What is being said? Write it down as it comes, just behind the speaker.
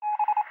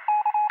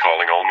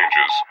Calling all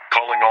ninjas.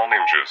 Calling all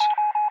ninjas.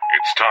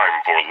 It's time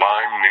for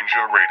Lyme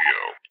Ninja Radio.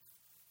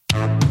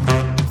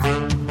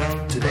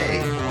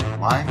 Today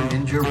on Lyme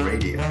Ninja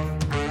Radio.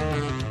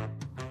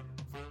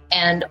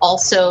 And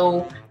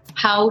also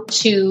how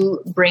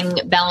to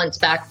bring balance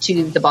back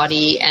to the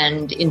body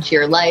and into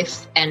your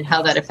life and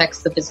how that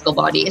affects the physical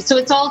body. So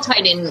it's all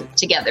tied in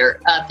together,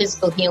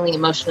 physical healing,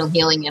 emotional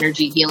healing,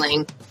 energy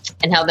healing,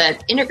 and how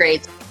that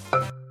integrates.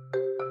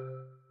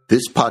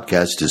 This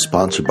podcast is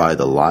sponsored by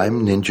the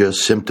Lyme Ninja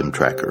Symptom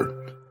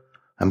Tracker.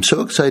 I'm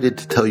so excited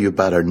to tell you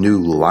about our new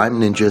Lyme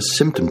Ninja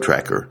Symptom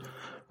Tracker.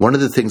 One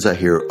of the things I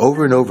hear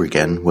over and over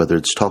again, whether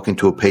it's talking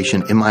to a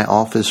patient in my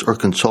office or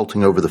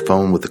consulting over the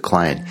phone with a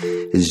client,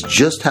 is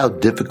just how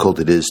difficult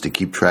it is to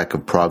keep track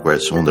of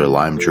progress on their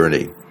Lyme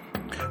journey.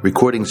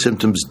 Recording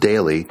symptoms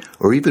daily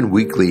or even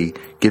weekly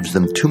gives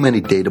them too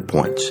many data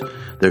points.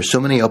 There's so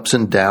many ups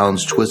and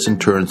downs, twists and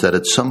turns that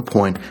at some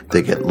point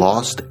they get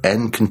lost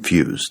and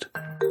confused.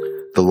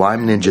 The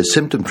Lyme Ninja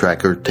Symptom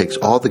Tracker takes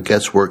all the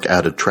guesswork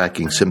out of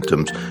tracking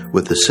symptoms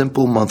with a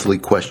simple monthly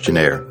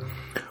questionnaire.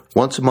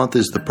 Once a month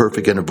is the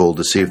perfect interval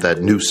to see if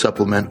that new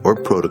supplement or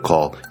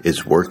protocol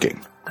is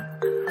working.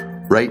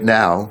 Right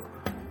now,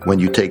 when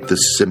you take the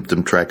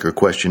Symptom Tracker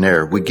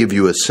questionnaire, we give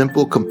you a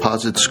simple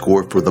composite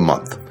score for the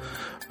month.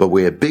 But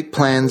we have big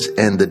plans,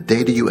 and the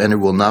data you enter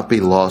will not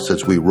be lost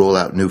as we roll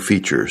out new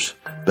features.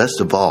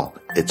 Best of all,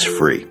 it's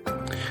free.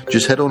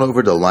 Just head on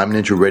over to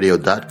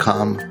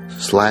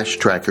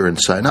LymeNinjaRadio.com/tracker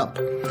and sign up.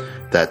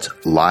 That's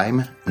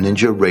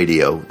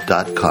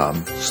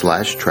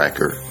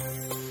LymeNinjaRadio.com/tracker.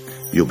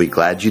 You'll be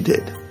glad you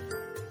did.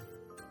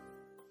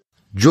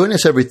 Join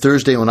us every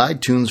Thursday on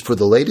iTunes for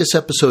the latest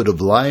episode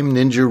of Lyme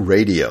Ninja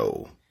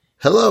Radio.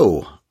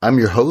 Hello, I'm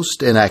your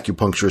host and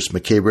acupuncturist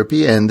McKay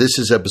Rippey, and this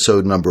is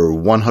episode number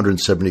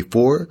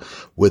 174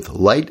 with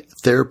light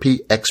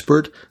therapy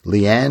expert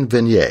Leanne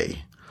Venier.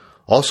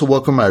 Also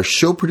welcome our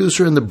show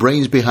producer and the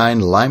brains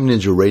behind Lyme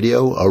Ninja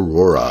Radio,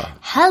 Aurora.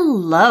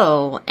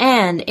 Hello,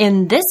 and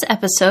in this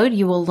episode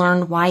you will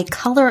learn why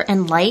color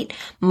and light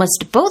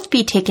must both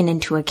be taken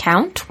into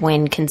account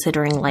when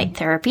considering light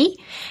therapy,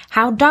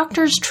 how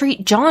doctors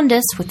treat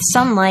jaundice with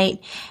sunlight,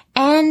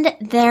 and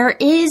there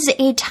is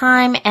a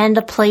time and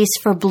a place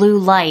for blue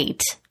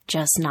light,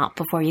 just not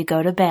before you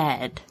go to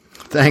bed.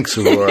 Thanks,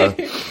 Aurora.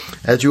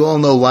 As you all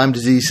know, Lyme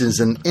disease is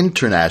an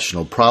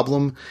international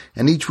problem,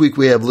 and each week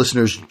we have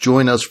listeners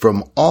join us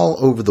from all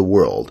over the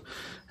world.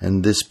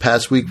 And this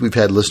past week we've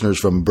had listeners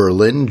from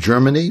Berlin,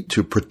 Germany,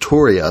 to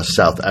Pretoria,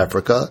 South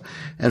Africa,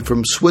 and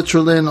from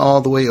Switzerland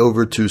all the way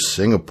over to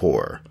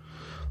Singapore.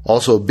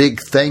 Also, a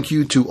big thank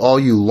you to all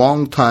you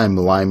longtime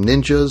Lyme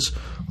Ninjas.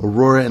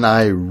 Aurora and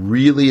I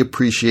really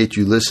appreciate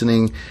you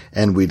listening,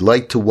 and we'd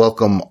like to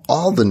welcome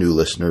all the new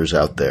listeners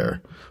out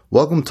there.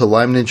 Welcome to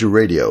Lyme Ninja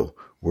Radio.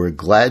 We're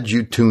glad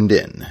you tuned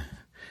in.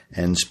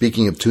 And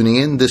speaking of tuning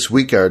in, this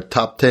week our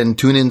top 10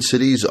 tune-in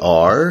cities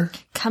are...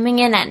 Coming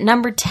in at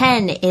number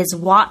 10 is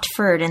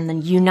Watford in the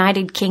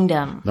United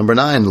Kingdom. Number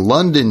 9,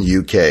 London,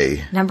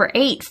 UK. Number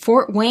 8,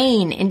 Fort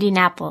Wayne,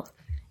 Indiana.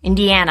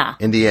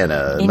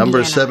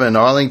 Number 7,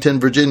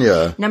 Arlington,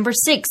 Virginia. Number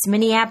 6,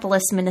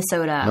 Minneapolis,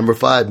 Minnesota. Number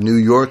 5, New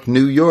York,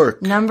 New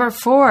York. Number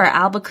 4,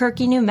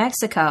 Albuquerque, New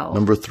Mexico.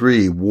 Number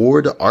 3,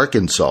 Ward,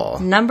 Arkansas.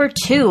 Number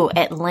 2,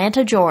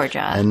 Atlanta,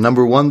 Georgia. And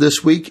number 1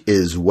 this week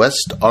is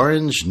West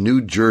Orange,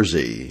 New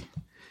Jersey.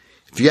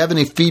 If you have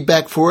any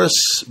feedback for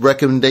us,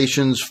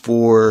 recommendations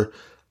for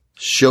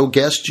show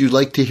guests you'd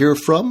like to hear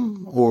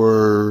from,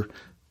 or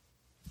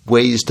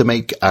ways to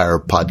make our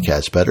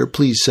podcast better,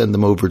 please send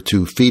them over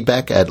to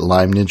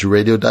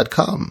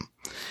feedback@LymeNinjaRadio.com.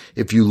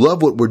 If you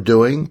love what we're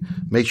doing,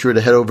 make sure to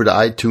head over to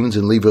iTunes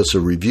and leave us a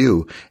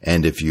review.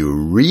 And if you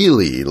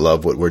really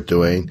love what we're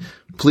doing,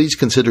 please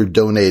consider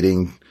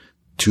donating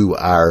to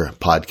our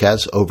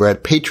podcast over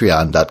at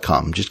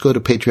Patreon.com. Just go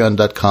to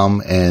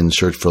Patreon.com and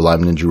search for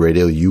Lyme Ninja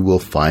Radio. You will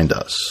find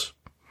us.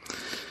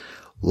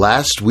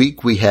 Last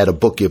week we had a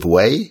book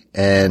giveaway,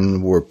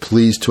 and we're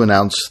pleased to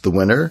announce the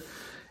winner.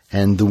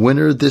 And the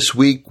winner this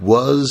week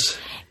was...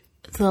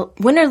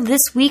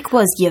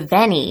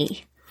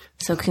 Yevgeny.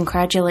 So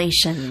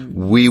congratulations.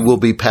 We will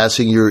be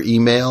passing your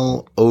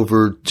email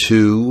over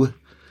to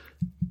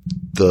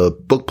the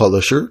book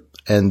publisher,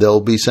 and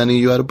they'll be sending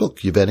you out a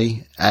book,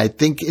 Yevgeny. I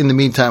think in the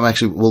meantime,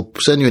 actually, we'll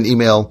send you an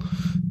email.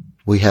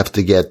 We have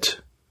to get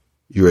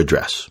your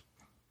address.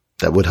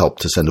 That would help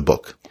to send a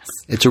book. Yes.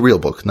 It's a real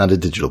book, not a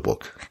digital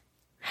book.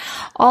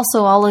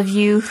 Also, all of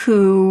you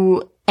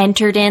who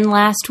entered in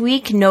last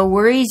week, no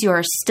worries, you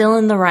are still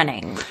in the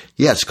running.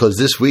 Yes, because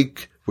this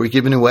week we're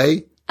giving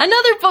away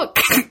another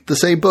book. The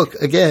same book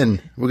again.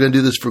 We're going to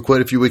do this for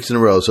quite a few weeks in a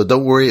row. So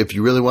don't worry if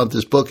you really want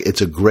this book. It's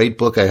a great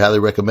book. I highly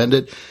recommend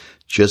it.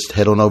 Just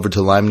head on over to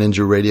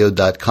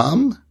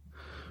LymeNinjaRadio.com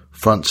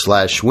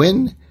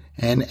 /win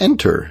and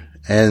enter.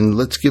 And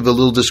let's give a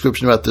little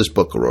description about this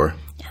book, Aurora.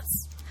 Yes.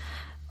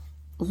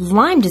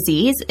 Lyme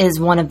disease is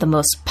one of the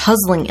most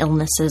puzzling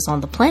illnesses on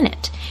the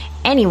planet.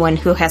 Anyone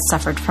who has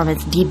suffered from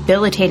its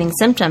debilitating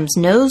symptoms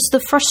knows the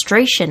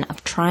frustration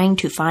of trying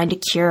to find a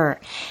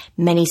cure.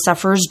 Many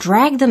sufferers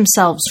drag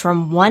themselves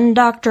from one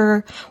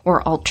doctor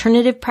or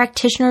alternative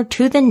practitioner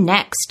to the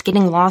next,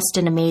 getting lost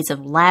in a maze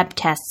of lab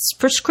tests,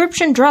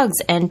 prescription drugs,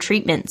 and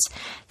treatments.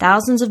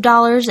 Thousands of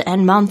dollars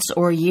and months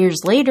or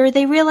years later,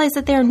 they realize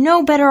that they are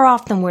no better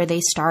off than where they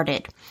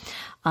started.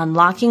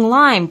 Unlocking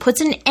Lyme puts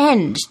an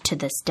end to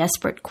this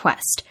desperate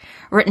quest.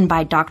 Written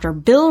by Dr.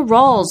 Bill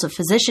Rawls, a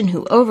physician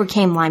who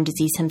overcame Lyme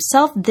disease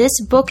himself,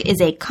 this book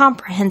is a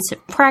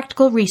comprehensive,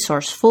 practical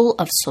resource full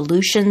of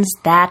solutions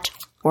that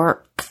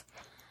work.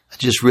 I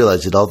just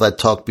realized that all that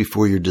talk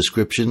before your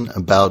description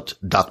about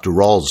Dr.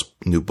 Rawls'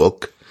 new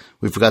book,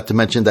 we forgot to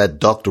mention that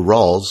Dr.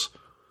 Rawls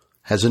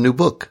has a new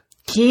book.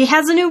 He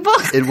has a new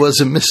book. It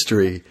was a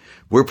mystery.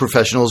 We're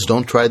professionals.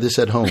 Don't try this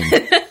at home.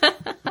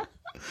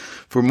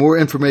 For more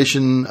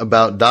information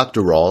about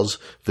Dr. Rawls,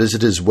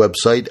 visit his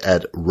website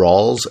at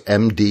rawlsmd.com.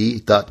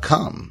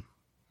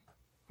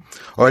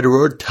 All right,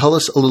 Aurora, tell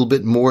us a little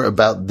bit more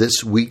about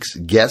this week's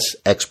guest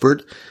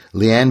expert,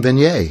 Leanne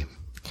Vanier.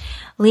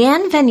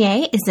 Leanne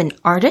Vanier is an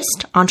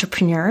artist,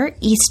 entrepreneur,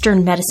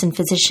 Eastern medicine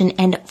physician,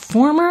 and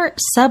former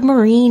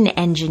submarine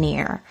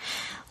engineer.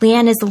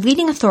 Leanne is the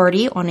leading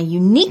authority on a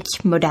unique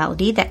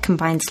modality that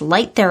combines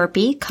light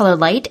therapy, color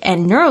light,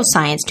 and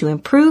neuroscience to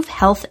improve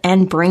health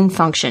and brain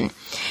function.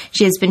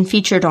 She has been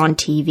featured on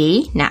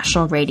TV,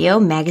 national radio,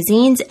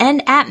 magazines,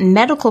 and at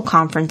medical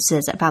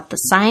conferences about the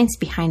science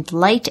behind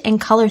light and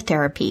color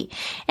therapy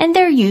and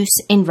their use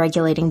in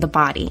regulating the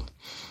body.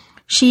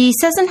 She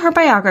says in her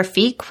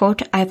biography,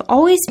 quote, "I've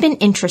always been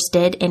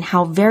interested in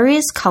how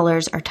various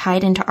colors are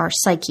tied into our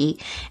psyche,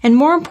 and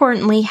more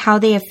importantly, how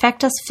they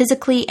affect us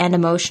physically and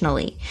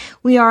emotionally.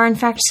 We are, in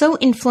fact, so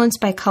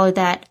influenced by color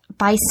that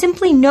by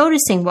simply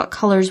noticing what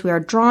colors we are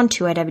drawn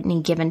to at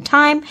any given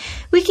time,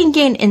 we can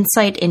gain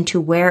insight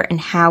into where and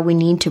how we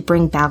need to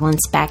bring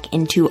balance back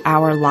into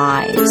our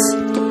lives."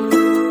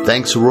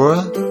 Thanks,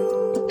 Aurora.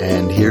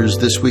 And here's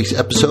this week's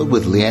episode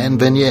with Leanne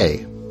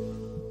Vanier.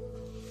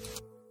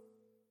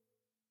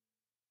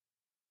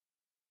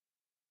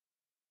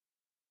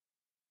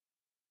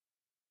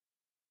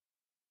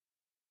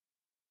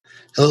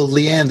 Hello,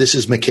 Leanne. This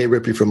is McKay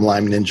Rippey from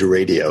Lyme Ninja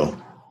Radio.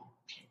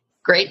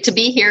 Great to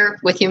be here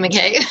with you,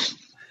 McKay.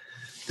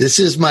 This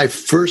is my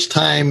first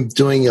time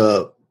doing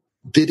a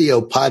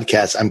video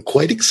podcast. I'm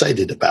quite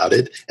excited about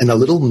it and a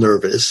little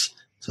nervous.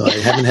 So I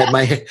haven't had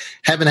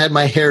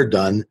my hair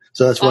done.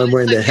 So that's why I'm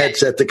wearing the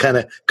headset to kind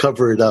of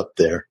cover it up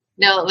there.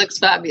 No, it looks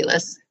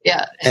fabulous.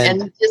 Yeah.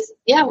 And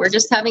we're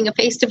just having a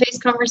face-to-face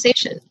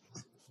conversation.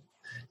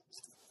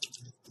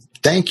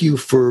 Thank you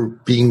for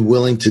being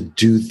willing to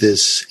do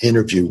this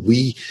interview.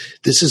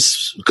 This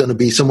is going to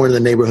be somewhere in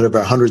the neighborhood of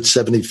our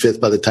 175th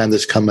by the time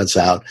this comes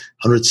out,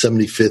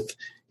 175th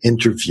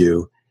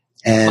interview.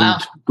 And wow.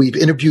 We've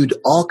interviewed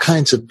all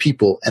kinds of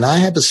people. And I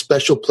have a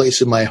special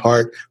place in my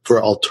heart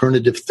for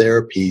alternative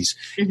therapies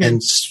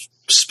and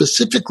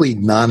specifically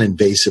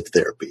non-invasive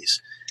therapies.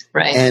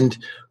 Right. And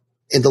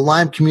in the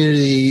Lyme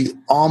community,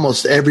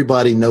 almost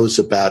everybody knows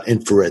about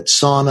infrared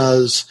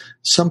saunas.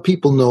 Some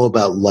people know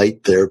about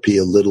light therapy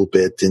a little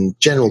bit in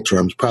general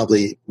terms,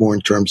 probably more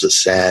in terms of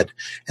SAD,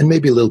 and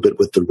maybe a little bit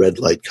with the red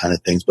light kind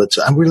of things. But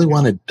so I really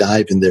want to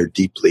dive in there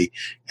deeply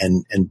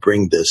and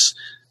bring this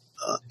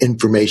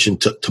information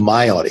to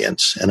my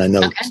audience. And I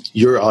know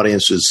your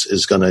audience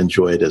is going to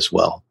enjoy it as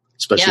well,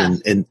 especially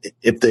in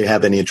if they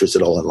have any interest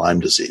at all in Lyme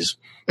disease.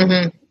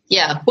 Mm-hmm.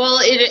 Yeah, well,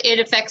 it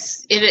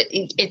affects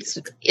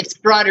it's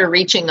broader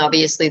reaching,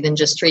 obviously, than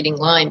just treating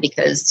Lyme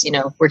because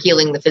we're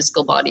healing the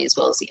physical body as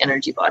well as the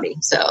energy body.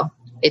 So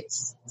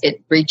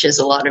it reaches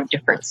a lot of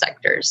different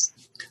sectors.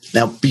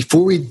 Now,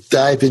 before we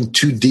dive in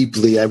too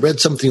deeply, I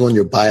read something on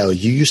your bio.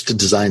 You used to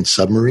design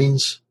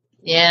submarines.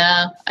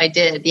 Yeah, I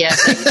did.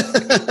 Yes,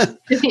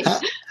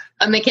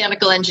 a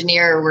mechanical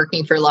engineer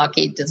working for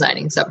Lockheed,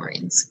 designing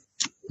submarines.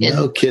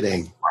 No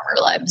kidding. Former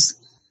lives.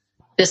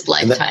 This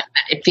lifetime,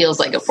 it feels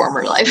like a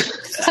former life.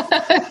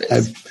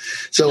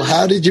 So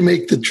how did you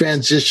make the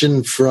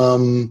transition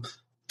from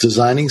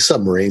designing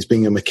submarines,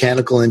 being a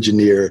mechanical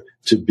engineer,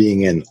 to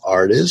being an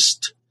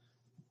artist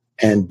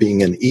and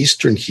being an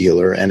Eastern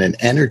healer and an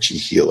energy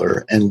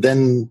healer? And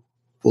then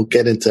we'll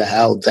get into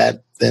how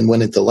that then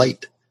went into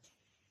light.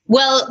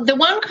 Well, the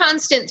one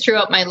constant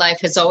throughout my life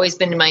has always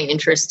been my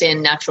interest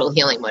in natural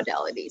healing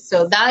modalities.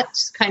 So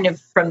that's kind of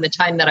from the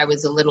time that I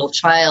was a little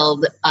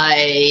child,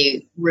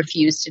 I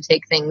refused to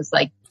take things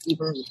like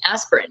even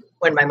aspirin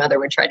when my mother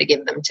would try to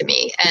give them to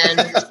me. And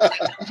I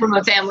come from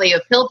a family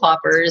of pill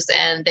poppers,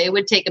 and they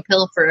would take a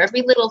pill for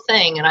every little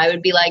thing. And I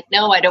would be like,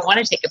 no, I don't want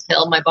to take a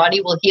pill. My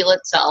body will heal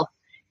itself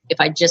if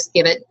I just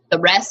give it the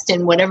rest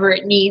and whatever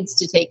it needs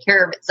to take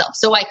care of itself.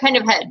 So I kind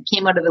of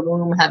came out of the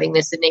womb having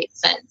this innate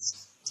sense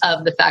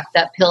of the fact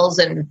that pills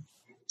and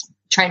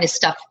trying to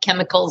stuff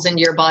chemicals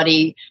into your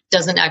body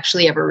doesn't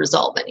actually ever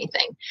resolve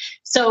anything.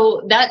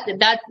 So that,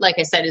 like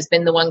I said, has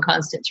been the one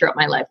constant throughout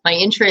my life. My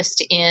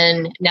interest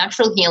in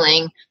natural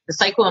healing, the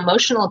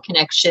psycho-emotional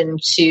connection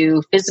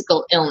to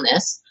physical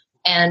illness,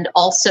 and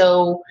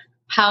also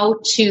how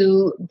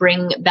to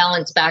bring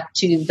balance back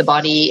to the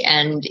body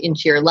and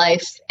into your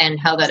life, and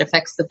how that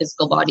affects the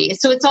physical body.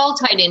 So it's all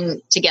tied in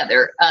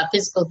together,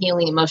 physical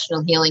healing,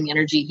 emotional healing,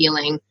 energy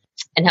healing,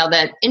 and how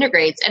that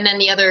integrates. And then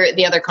the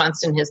other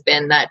constant has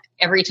been that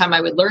every time I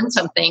would learn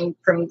something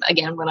from,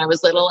 again, when I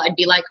was little, I'd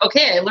be like,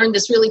 okay, I learned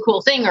this really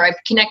cool thing, or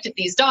I've connected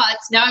these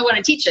dots. Now I want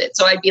to teach it.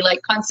 So I'd be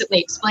like constantly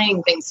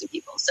explaining things to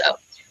people. So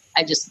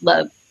I just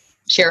love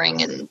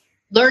sharing and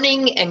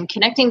learning and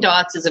connecting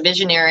dots as a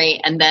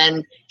visionary, and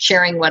then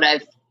sharing what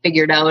I've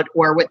figured out,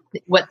 or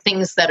what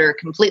things that are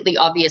completely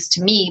obvious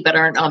to me but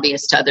aren't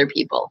obvious to other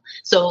people.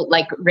 So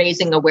like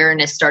raising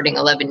awareness starting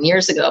 11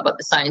 years ago about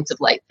the science of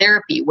light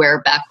therapy,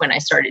 where back when I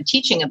started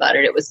teaching about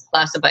it, it was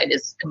classified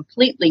as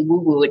completely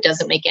woo-woo. It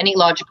doesn't make any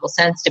logical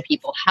sense to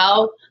people.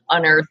 How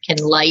on earth can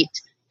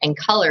light and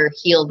color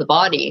heal the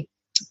body?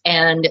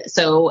 And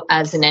so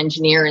as an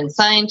engineer and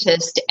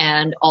scientist,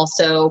 and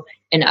also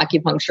an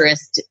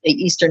acupuncturist,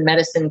 Eastern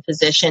medicine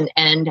physician,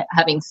 and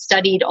having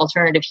studied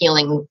alternative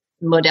healing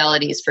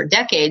modalities for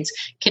decades,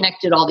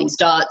 connected all these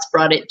dots,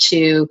 brought it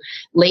to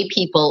lay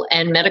people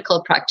and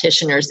medical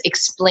practitioners,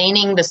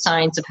 explaining the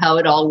science of how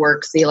it all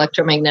works, the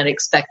electromagnetic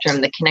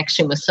spectrum, the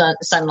connection with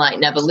sunlight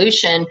and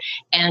evolution,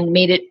 and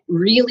made it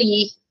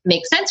really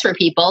make sense for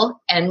people,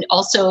 and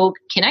also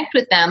connect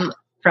with them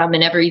from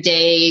an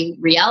everyday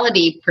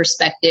reality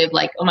perspective,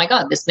 like, oh my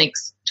God, this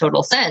makes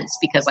total sense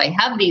because I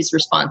have these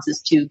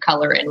responses to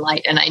color and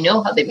light, and I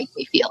know how they make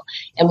me feel.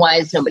 And why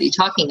is nobody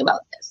talking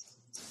about this?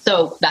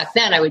 So back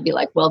then I would be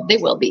like, well, they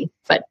will be,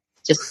 but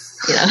just,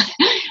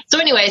 So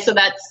anyway, so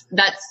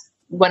that's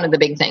one of the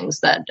big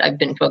things that I've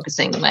been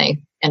focusing my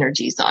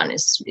energies on,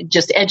 is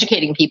just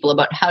educating people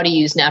about how to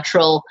use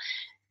natural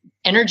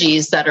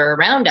energies that are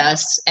around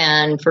us,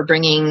 and for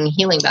bringing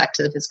healing back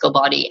to the physical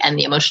body and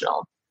the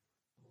emotional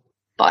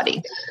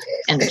body,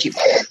 energy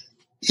body.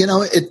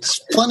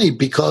 It's funny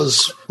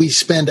because we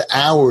spend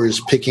hours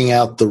picking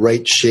out the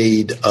right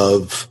shade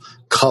of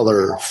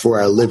color for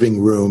our living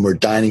room or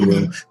dining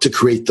room to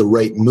create the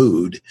right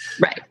mood.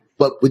 Right.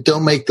 But we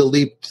don't make the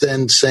leap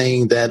then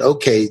saying that,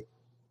 okay,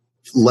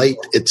 light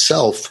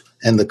itself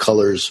and the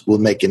colors will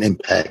make an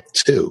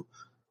impact too.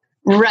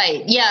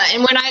 Right. Yeah.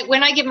 And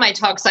when I give my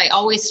talks, I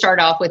always start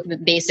off with the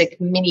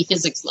basic mini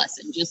physics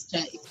lesson, just to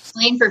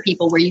explain for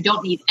people where you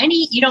don't need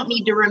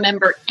to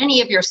remember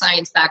any of your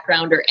science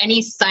background or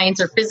any science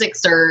or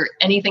physics or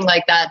anything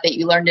like that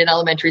you learned in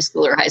elementary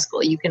school or high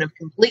school. You can have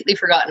completely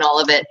forgotten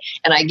all of it.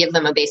 And I give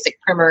them a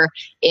basic primer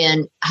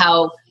in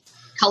how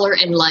color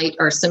and light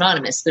are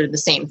synonymous. They're the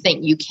same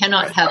thing. You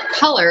cannot have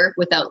color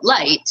without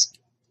light,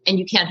 and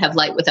you can't have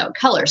light without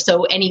color.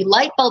 So any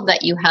light bulb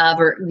that you have,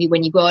 or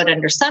when you go out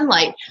under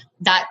sunlight,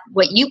 that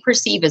what you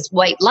perceive as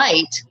white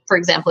light, for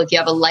example, if you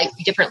have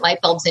different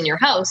light bulbs in your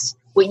house,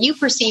 what you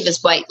perceive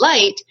as white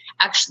light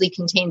actually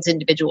contains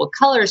individual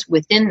colors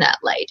within that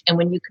light. And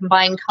when you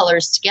combine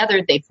colors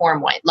together, they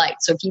form white light.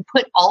 So if you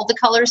put all the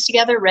colors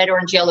together, red,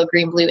 orange, yellow,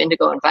 green, blue,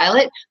 indigo, and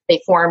violet, they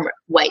form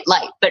white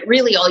light. But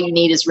really all you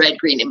need is red,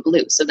 green, and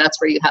blue. So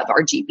that's where you have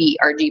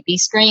RGB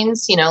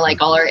screens,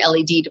 like all our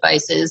LED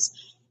devices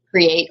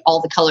create all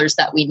the colors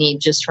that we need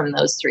just from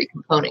those three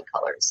component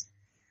colors.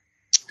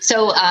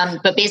 So,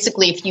 but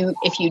basically,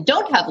 if you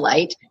don't have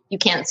light, you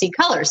can't see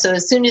color. So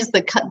as soon as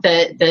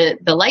the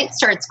light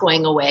starts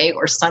going away,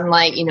 or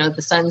sunlight,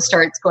 the sun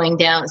starts going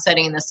down,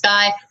 setting in the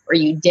sky, or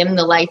you dim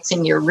the lights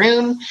in your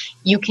room,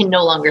 you can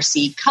no longer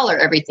see color.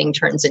 Everything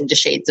turns into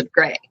shades of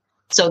gray.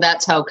 So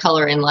that's how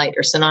color and light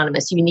are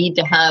synonymous. You need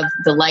to have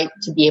the light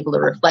to be able to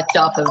reflect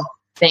off of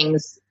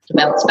things to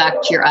bounce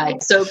back to your eye.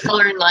 So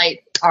color and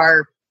light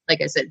are,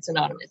 like I said,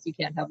 synonymous. You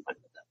can't have one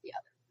without the other.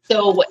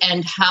 So,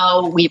 and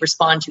how we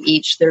respond to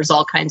each, there's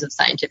all kinds of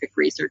scientific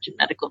research and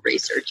medical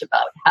research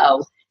about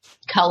how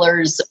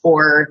colors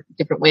or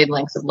different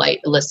wavelengths of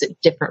light elicit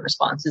different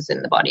responses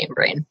in the body and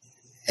brain.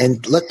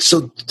 And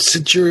so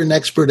since you're an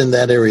expert in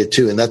that area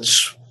too, and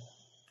that's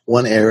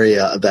one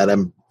area that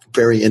I'm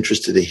very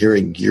interested in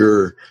hearing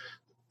your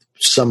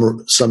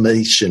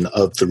summation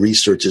of the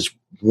research, is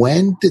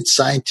when did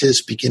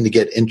scientists begin to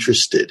get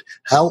interested?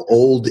 How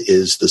old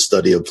is the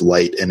study of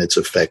light and its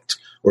effect,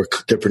 or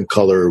different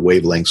color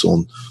wavelengths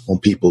on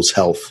people's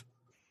health?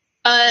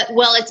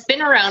 Well, it's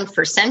been around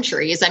for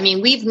centuries. I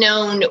mean, we've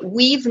known,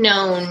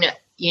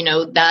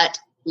 that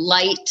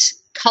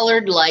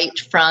colored light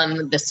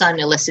from the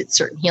sun elicits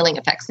certain healing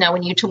effects. Now,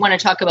 when you want to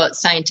talk about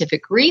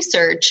scientific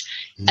research,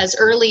 as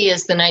early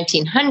as the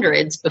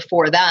 1900s,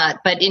 before that,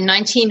 but in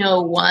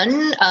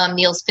 1901,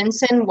 Niels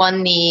Finsen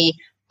won the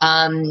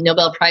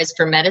Nobel Prize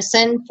for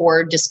Medicine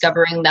for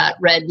discovering that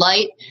red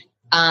light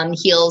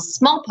heals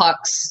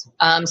smallpox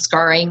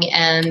scarring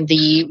and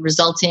the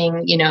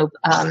resulting,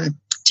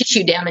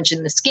 tissue damage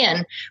in the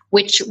skin,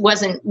 which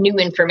wasn't new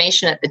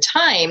information at the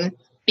time,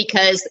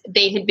 because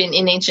they had been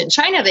in ancient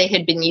China, they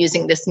had been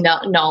using this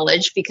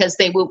knowledge because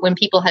they would, when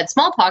people had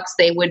smallpox,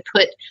 they would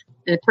put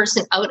the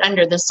person out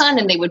under the sun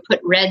and they would put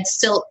red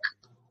silk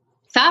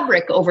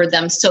fabric over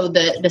them so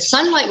the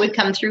sunlight would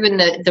come through and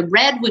the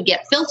red would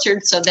get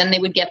filtered, so then they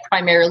would get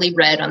primarily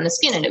red on the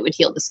skin and it would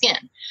heal the skin.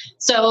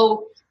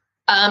 So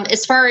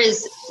as far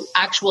as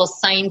actual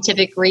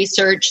scientific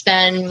research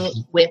then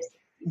with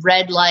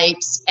red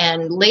light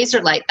and laser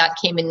light, that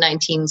came in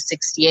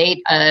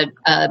 1968.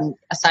 A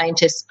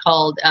scientist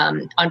called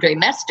Andre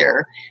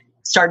Mester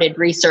started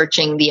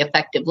researching the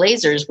effect of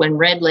lasers when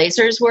red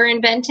lasers were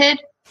invented.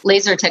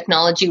 Laser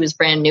technology was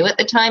brand new at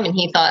the time, and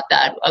he thought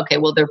that, okay,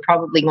 well, they're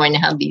probably going to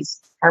have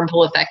these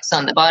harmful effects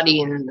on the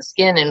body and the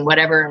skin and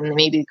whatever, and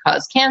maybe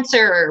cause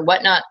cancer or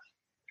whatnot.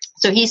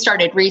 So he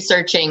started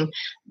researching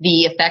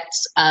the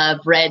effects of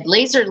red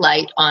laser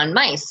light on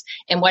mice.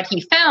 And what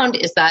he found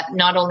is that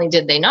not only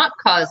did they not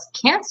cause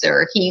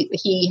cancer,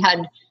 he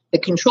had the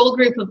control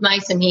group of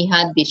mice and he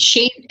had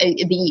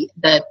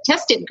the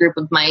tested group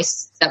of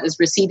mice that was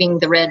receiving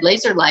the red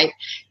laser light,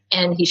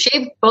 and he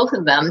shaved both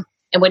of them.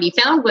 And what he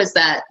found was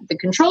that the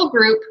control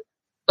group,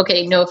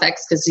 okay, no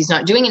effects because he's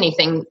not doing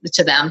anything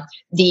to them.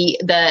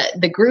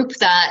 The group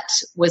that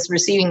was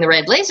receiving the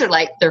red laser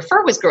light, their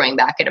fur was growing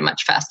back at a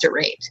much faster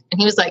rate. And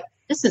he was like,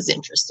 this is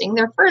interesting.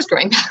 Their fur is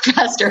growing back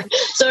faster.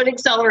 So it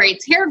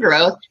accelerates hair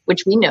growth,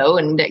 which we know.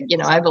 And,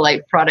 I have a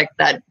light product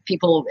that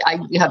I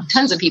have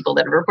tons of people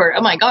that report,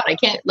 oh my God, I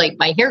can't,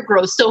 my hair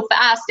grows so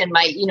fast. And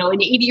my, an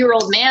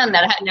 80-year-old man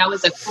that now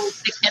has a full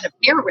thick head of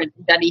hair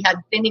that he had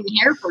thinning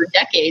hair for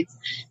decades.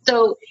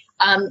 So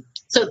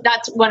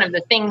that's one of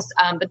the things.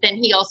 But then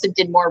he also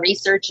did more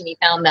research and he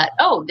found that,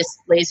 this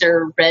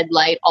laser red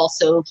light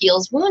also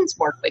heals wounds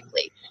more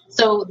quickly.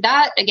 So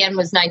that, again,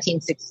 was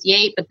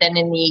 1968. But then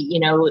in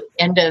the,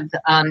 end of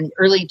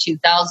early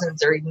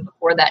 2000s or even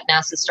before that,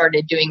 NASA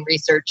started doing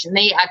research and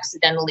they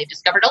accidentally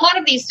discovered a lot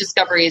of these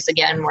discoveries,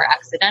 again, were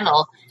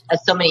accidental, as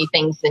so many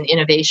things in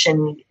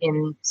innovation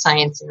in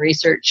science and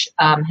research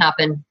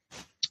happen,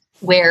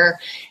 where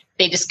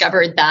they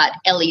discovered that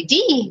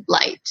LED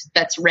light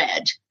that's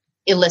red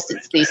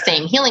elicits these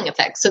same healing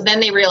effects. So then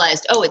they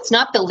realized, it's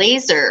not the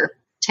laser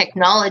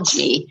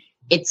technology,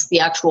 it's the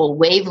actual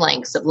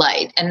wavelengths of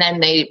light. And then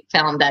they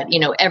found that,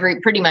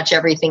 pretty much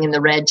everything in the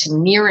red to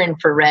near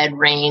infrared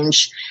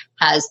range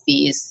has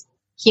these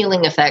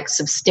healing effects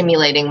of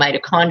stimulating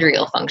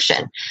mitochondrial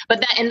function.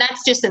 But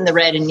that's just in the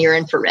red and near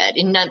infrared.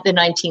 In the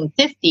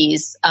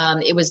 1950s,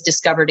 it was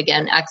discovered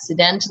again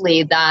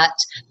accidentally that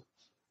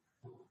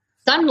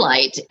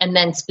sunlight and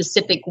then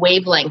specific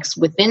wavelengths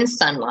within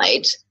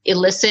sunlight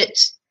elicit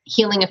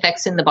healing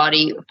effects in the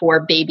body for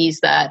babies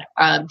that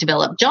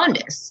develop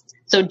jaundice.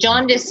 So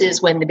jaundice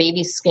is when the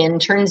baby's skin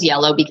turns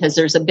yellow because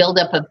there's a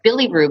buildup of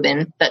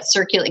bilirubin that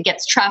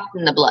gets trapped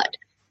in the blood.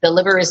 The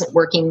liver isn't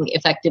working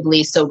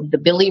effectively, so the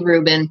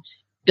bilirubin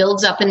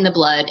builds up in the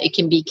blood. It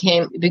can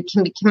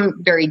become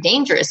very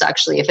dangerous,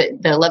 actually.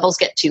 If the levels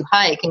get too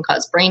high, it can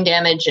cause brain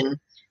damage and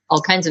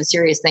all kinds of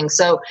serious things.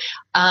 So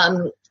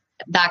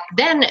back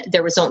then,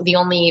 there was the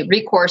only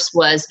recourse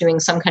was doing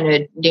some kind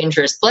of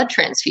dangerous blood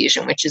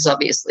transfusion, which is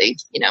obviously,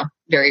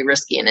 very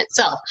risky in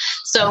itself.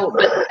 So,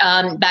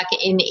 but back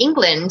in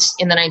England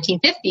in the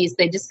 1950s,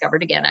 they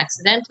discovered again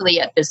accidentally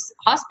at this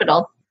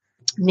hospital,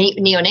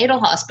 neonatal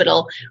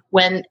hospital,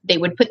 when they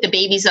would put the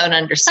babies out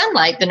under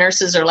sunlight, the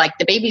nurses are like,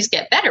 the babies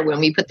get better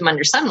when we put them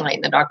under sunlight.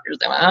 And the doctors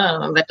are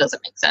like, that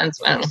doesn't make sense.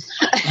 Well,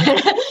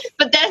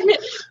 but then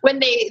when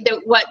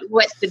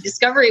what the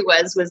discovery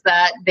was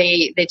that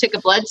they took a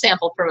blood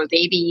sample from a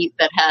baby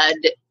that had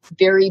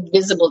very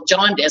visible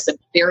jaundice, a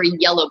very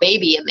yellow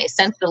baby, and they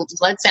sent the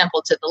blood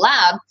sample to the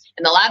lab,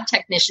 and the lab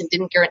technician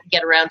didn't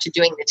get around to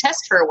doing the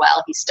test for a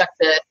while. He stuck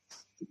the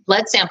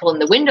blood sample in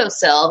the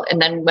windowsill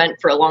and then went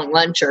for a long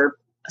lunch or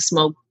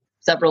smoked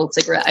several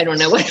cigarettes. I don't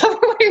know, whatever.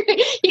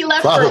 He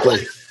left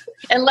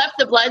and left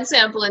the blood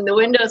sample in the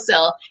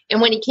windowsill.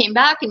 And when he came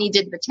back and he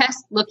did the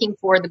test looking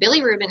for the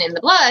bilirubin in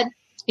the blood,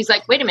 he's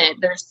like, wait a minute,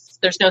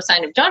 there's no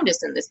sign of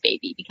jaundice in this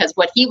baby, because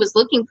what he was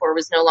looking for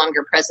was no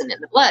longer present in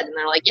the blood. And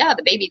they're like, yeah,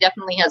 the baby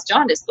definitely has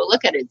jaundice, but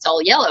look at it, it's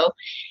all yellow.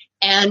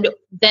 And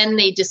then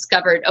they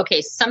discovered,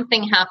 okay,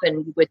 something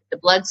happened with the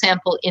blood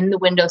sample in the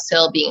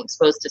windowsill being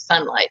exposed to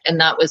sunlight. And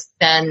that was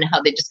then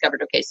how they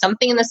discovered, okay,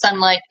 something in the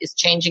sunlight is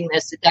changing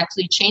this. It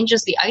actually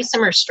changes the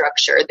isomer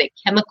structure, the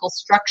chemical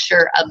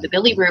structure of the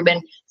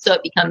bilirubin, so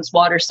it becomes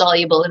water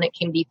soluble and it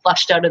can be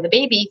flushed out of the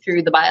baby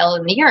through the bile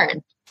and the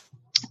urine.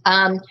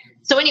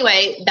 So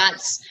anyway,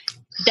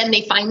 then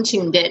they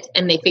fine-tuned it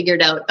and they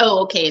figured out,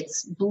 okay,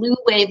 it's blue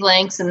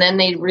wavelengths. And then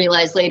they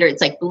realized later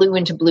it's like blue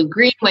into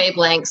blue-green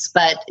wavelengths.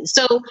 But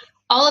so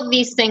all of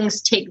these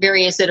things take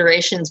various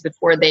iterations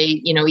before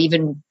they,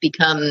 even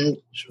become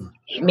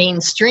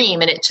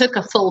mainstream. And it took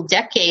a full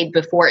decade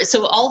before.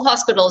 So all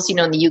hospitals, in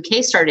the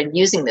UK started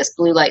using this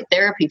blue light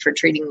therapy for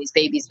treating these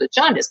babies with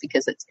jaundice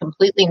because it's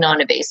completely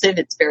non-invasive.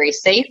 It's very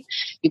safe.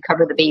 You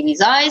cover the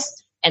baby's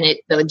eyes and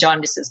the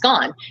jaundice is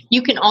gone.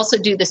 You can also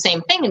do the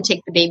same thing and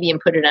take the baby and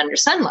put it under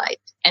sunlight,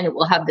 and it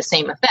will have the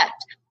same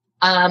effect.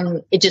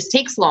 It just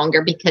takes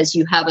longer because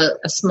you have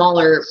a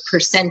smaller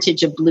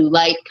percentage of blue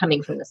light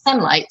coming from the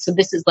sunlight. So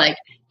this is like,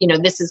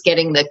 this is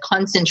getting the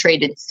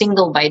concentrated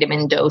single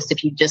vitamin dose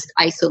if you just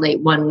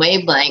isolate one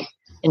wavelength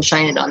and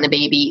shine it on the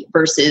baby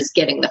versus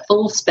getting the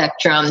full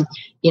spectrum,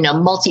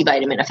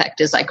 multivitamin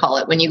effect, as I call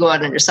it. When you go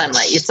out under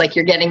sunlight, it's like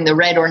you're getting the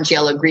red, orange,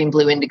 yellow, green,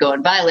 blue, indigo,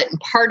 and violet. And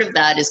part of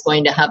that is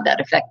going to have that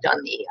effect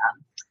on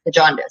the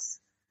jaundice.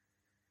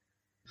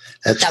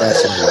 That's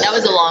fascinating.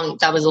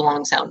 That was a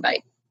long sound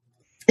bite.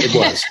 It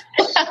was,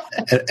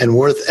 and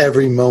worth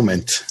every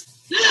moment.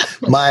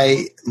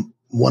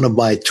 One of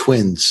my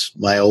twins,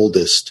 my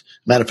oldest,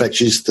 matter of fact,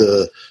 she's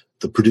the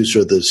producer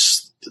of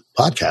this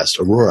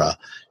podcast, Aurora.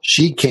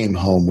 She came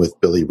home with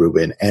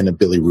Bilirubin and a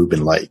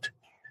Bilirubin light,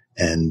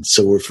 and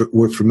so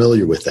we're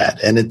familiar with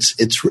that, and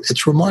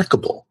it's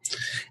remarkable.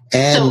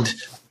 And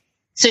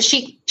so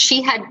she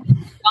had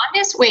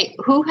jaundice. Wait,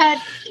 who had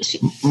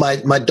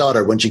my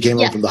daughter when she came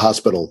home from the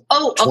hospital?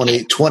 Oh,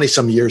 okay. 20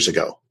 some years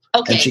ago.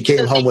 Okay. And she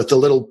came home with the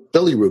little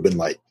Bilirubin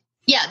light.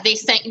 Yeah, they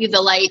sent you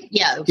the light,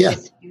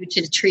 with you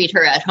to treat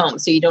her at home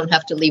so you don't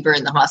have to leave her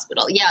in the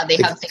hospital. Yeah, they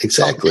have things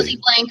called Billy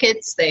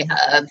blankets. They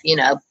have,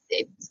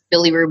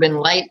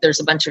 Bilirubin light. There's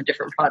a bunch of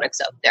different products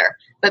out there.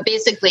 But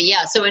basically,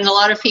 so in a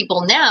lot of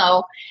people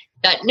now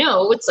that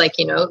know, it's like,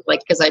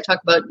 because I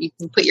talk about you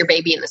can put your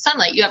baby in the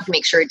sunlight, you have to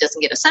make sure it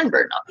doesn't get a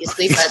sunburn,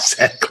 obviously. But,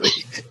 exactly.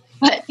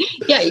 But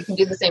you can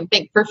do the same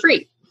thing for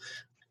free.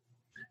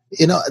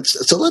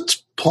 So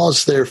let's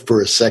pause there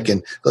for a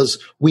second, because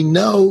we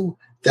know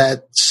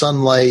that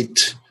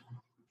sunlight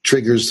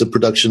triggers the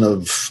production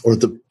of, or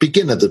the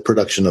beginning of the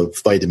production of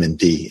vitamin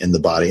D in the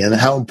body, and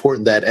how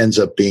important that ends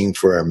up being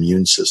for our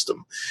immune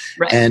system.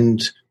 Right. And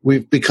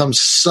we've become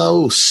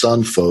so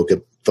sun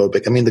phobic.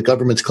 I mean, the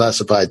government's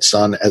classified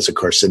sun as a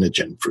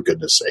carcinogen, for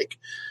goodness sake.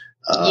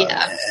 So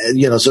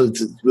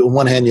on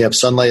one hand you have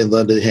sunlight, on the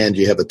other hand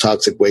you have a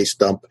toxic waste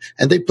dump,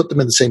 and they put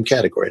them in the same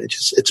category. And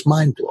it's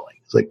mind blowing.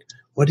 It's like,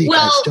 what are you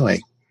guys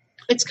doing?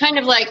 It's kind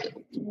of like,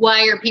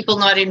 why are people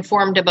not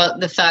informed about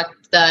the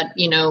fact that,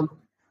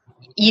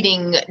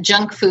 eating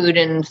junk food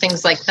and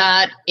things like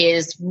that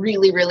is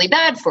really, really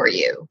bad for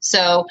you?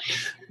 So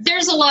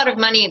there's a lot of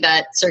money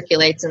that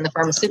circulates in the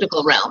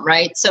pharmaceutical realm,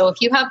 right? So if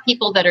you have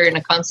people that are in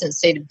a constant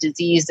state of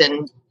disease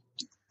and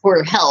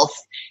poor health,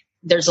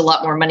 there's a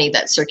lot more money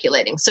that's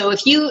circulating. So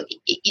if you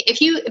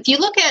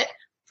look at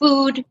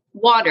food,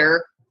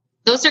 water,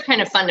 those are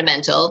kind of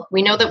fundamental.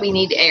 We know that we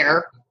need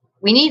air.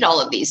 We need all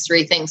of these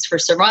three things for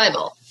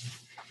survival.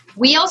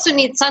 We also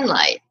need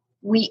sunlight.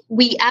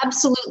 We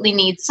absolutely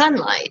need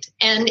sunlight.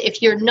 And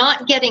if you're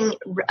not getting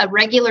a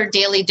regular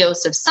daily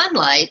dose of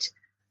sunlight,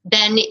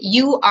 then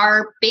you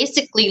are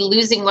basically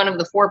losing one of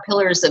the four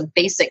pillars of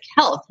basic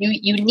health.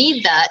 You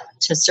need that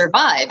to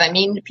survive. I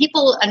mean,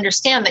 people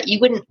understand that you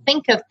wouldn't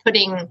think of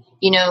putting,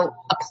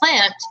 a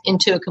plant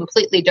into a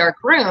completely dark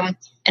room,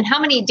 and how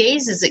many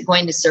days is it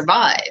going to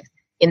survive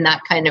in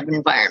that kind of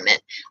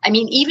environment? I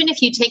mean, even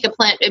if you take a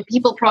plant,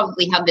 people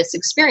probably have this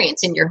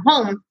experience in your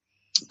home,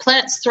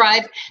 plants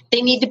thrive,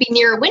 they need to be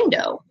near a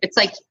window. It's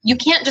like, you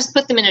can't just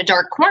put them in a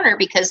dark corner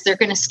because they're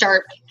going to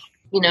start,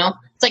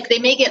 it's like they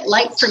may get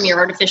light from your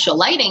artificial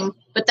lighting,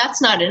 but that's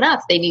not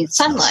enough. They need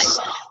sunlight.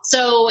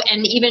 So,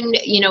 and even,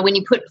 when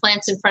you put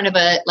plants in front of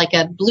a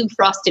blue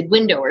frosted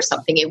window or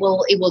something, it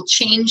will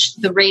change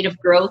the rate of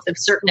growth of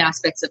certain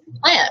aspects of the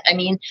plant. I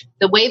mean,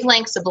 the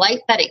wavelengths of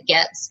light that it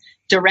gets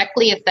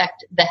directly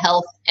affect the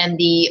health and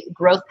the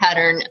growth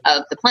pattern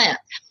of the plant.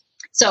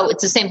 So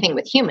it's the same thing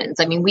with humans.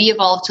 I mean, we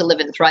evolved to live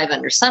and thrive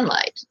under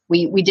sunlight.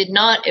 We did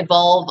not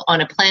evolve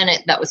on a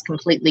planet that was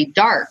completely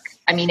dark.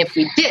 I mean, if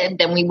we did,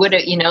 then we would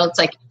have, it's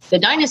like the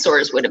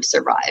dinosaurs would have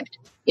survived,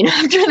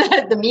 after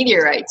the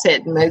meteorites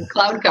hit and the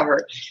cloud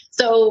cover.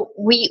 So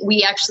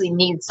we actually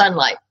need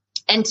sunlight.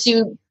 And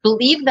to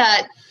believe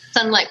that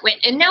sunlight,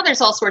 and now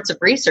there's all sorts of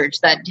research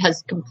that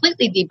has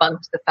completely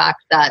debunked the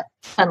fact that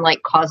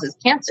sunlight causes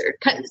cancer.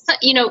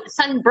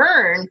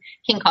 Sunburn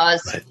can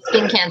cause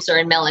skin cancer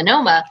and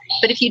melanoma,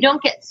 but if you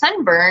don't get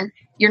sunburn,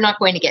 you're not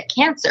going to get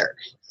cancer.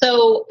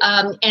 So,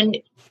 and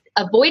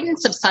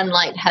avoidance of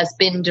sunlight has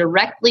been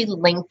directly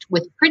linked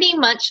with pretty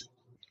much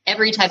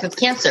every type of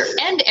cancer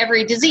and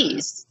every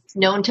disease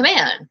known to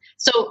man.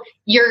 So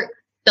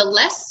the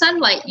less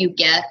sunlight you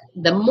get,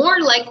 the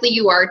more likely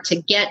you are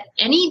to get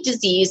any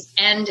disease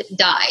and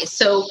die.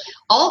 So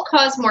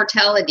all-cause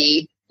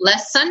mortality,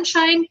 less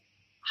sunshine,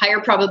 higher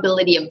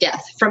probability of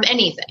death from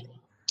anything.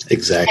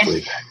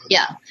 Exactly.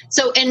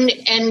 So,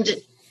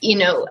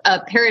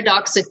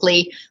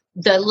 paradoxically,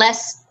 the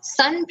less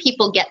sun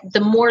people get, the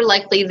more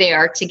likely they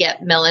are to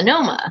get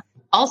melanoma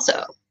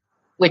also,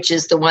 which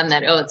is the one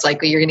that, it's like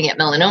you're going to get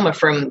melanoma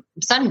from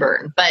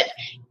sunburn. But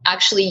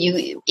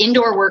actually,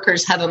 indoor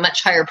workers have a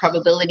much higher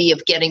probability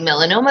of getting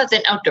melanoma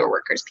than outdoor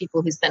workers,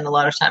 people who spend a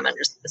lot of time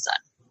under the sun.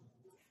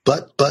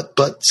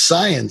 But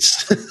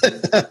science.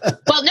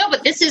 Well, no,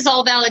 but this is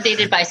all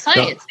validated by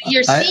science. No,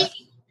 you're seeing.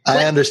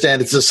 I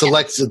understand. It's the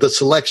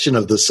selection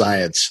of the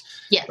science,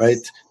 yes. Right?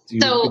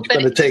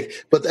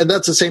 And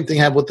that's the same thing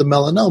happened with the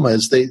melanoma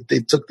is they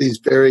took these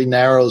very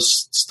narrow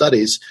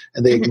studies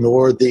and they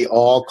ignored the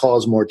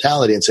all-cause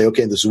mortality and say,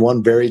 okay, this is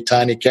one very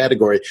tiny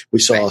category. We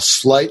saw a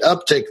slight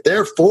uptick.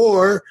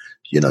 Therefore,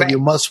 you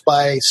must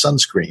buy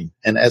sunscreen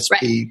and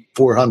SP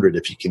 400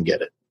 if you can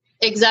get it.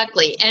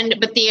 Exactly.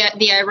 But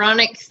the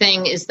ironic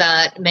thing is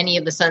that many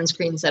of the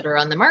sunscreens that are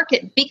on the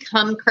market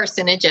become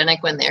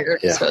carcinogenic when they're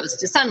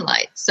exposed to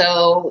sunlight.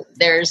 So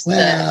there's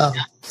details.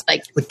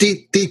 Right.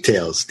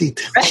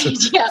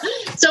 Yeah.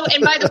 So,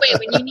 and by the way,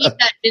 when you need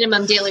that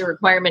minimum daily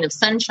requirement of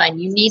sunshine,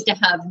 you need to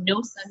have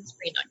no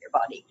sunscreen on your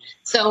body.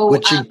 So,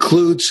 which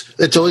includes,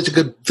 it's always a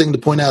good thing to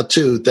point out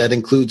too, that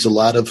includes a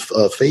lot of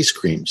face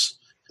creams.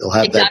 They'll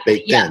have that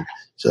baked in.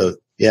 So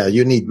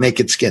you need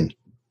naked skin.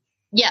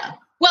 Yeah.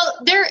 Well,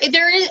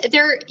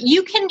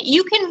 you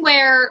can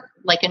wear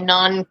like a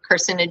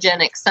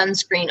non-carcinogenic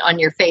sunscreen on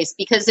your face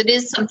because it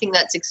is something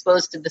that's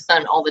exposed to the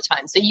sun all the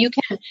time. So you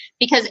can,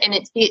 and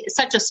it's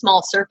such a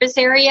small surface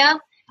area,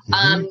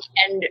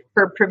 and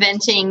for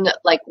preventing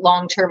like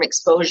long-term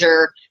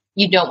exposure,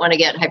 you don't want to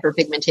get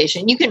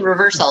hyperpigmentation. You can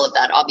reverse all of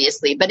that,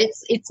 obviously, but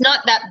it's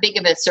not that big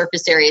of a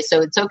surface area,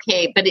 so it's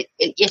okay. But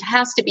it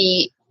has to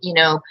be,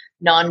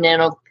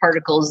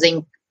 non-nanoparticle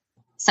zinc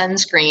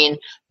sunscreen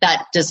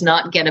that does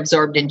not get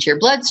absorbed into your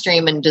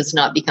bloodstream and does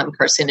not become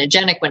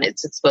carcinogenic when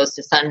it's exposed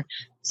to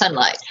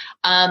sunlight.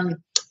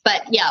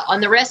 But yeah,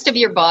 on the rest of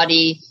your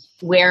body,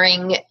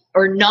 wearing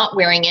or not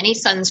wearing any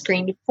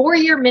sunscreen for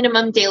your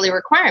minimum daily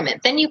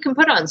requirement, then you can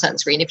put on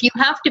sunscreen. If you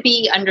have to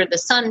be under the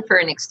sun for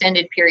an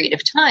extended period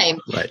of time,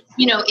 right.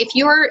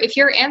 If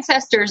your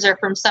ancestors are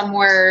from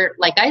somewhere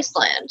like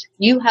Iceland,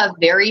 you have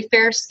very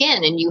fair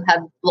skin and you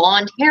have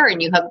blonde hair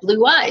and you have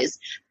blue eyes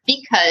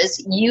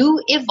because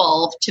you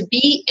evolved to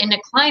be in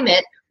a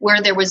climate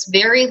where there was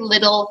very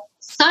little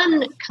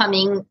sun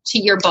coming to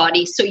your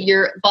body. So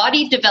your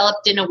body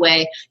developed in a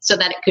way so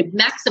that it could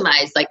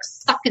maximize, like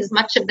suck as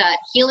much of that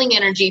healing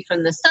energy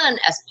from the sun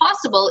as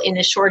possible in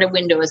as short a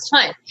window as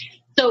time.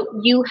 So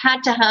you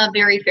had to have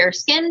very fair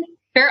skin,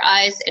 fair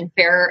eyes, and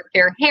fair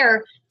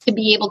hair to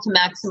be able to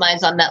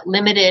maximize on that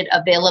limited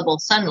available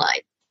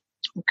sunlight.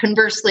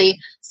 Conversely,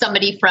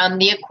 somebody from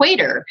the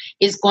equator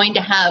is going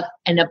to have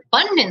an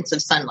abundance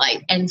of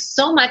sunlight and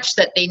so much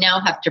that they now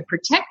have to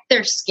protect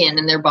their skin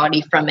and their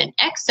body from an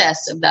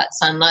excess of that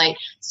sunlight.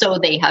 So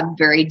they have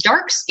very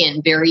dark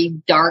skin, very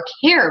dark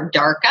hair,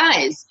 dark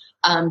eyes,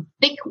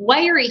 thick,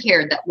 wiry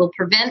hair that will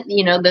prevent,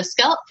 the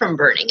scalp from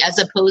burning, as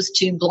opposed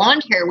to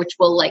blonde hair, which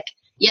will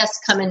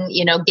come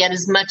and, get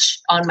as much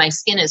on my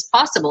skin as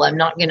possible. I'm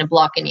not going to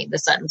block any of the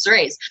sun's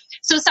rays.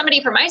 So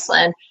somebody from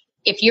Iceland,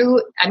 if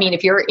you're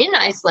in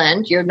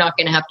Iceland, you're not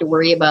going to have to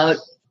worry about,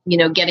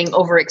 getting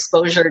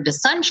overexposure to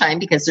sunshine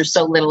because there's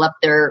so little up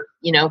there,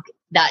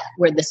 that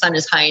where the sun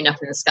is high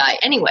enough in the sky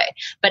anyway.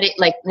 But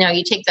now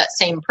you take that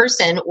same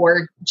person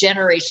or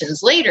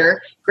generations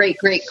later, great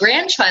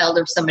grandchild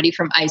of somebody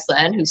from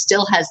Iceland who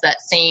still has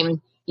that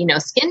same,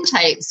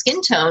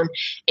 skin tone,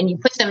 and you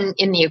put them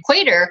in the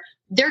equator,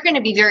 they're going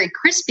to be very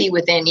crispy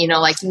within, you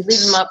leave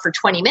them up for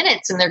 20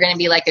 minutes and they're going to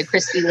be like a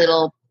crispy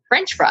little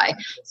French fry.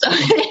 So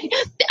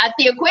at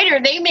the equator,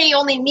 they may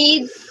only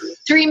need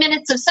 3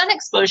 minutes of sun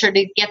exposure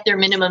to get their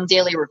minimum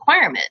daily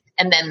requirement,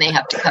 and then they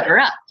have to cover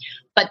up.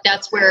 But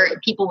that's where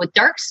people with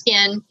dark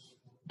skin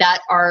that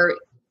are,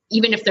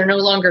 even if they're no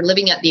longer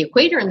living at the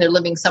equator and they're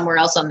living somewhere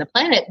else on the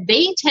planet,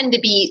 they tend to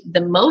be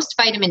the most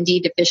vitamin D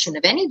deficient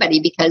of anybody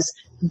because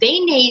they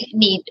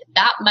need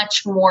that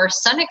much more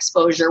sun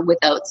exposure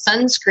without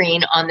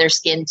sunscreen on their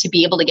skin to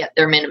be able to get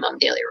their minimum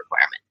daily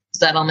requirement. Does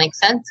that all make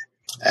sense?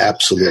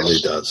 Absolutely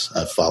does.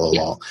 I follow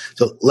along.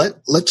 So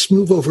let's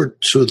move over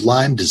to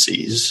Lyme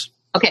disease.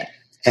 Okay.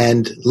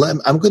 And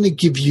I'm going to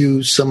give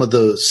you some of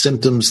the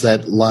symptoms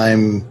that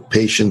Lyme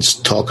patients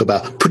talk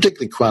about,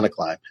 particularly chronic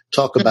Lyme,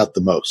 about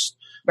the most.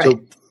 Right.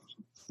 So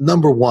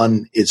number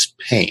one is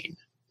pain.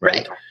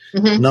 Right.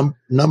 Mm-hmm.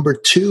 Number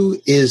two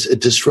is a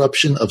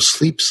disruption of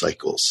sleep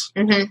cycles.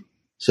 Mm-hmm.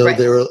 So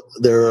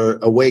they're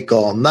awake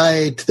all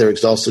night, they're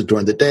exhausted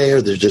during the day,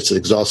 or they're just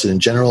exhausted in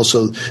general.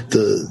 So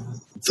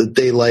the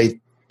daylight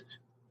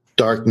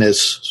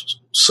darkness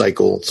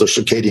cycle, so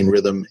circadian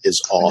rhythm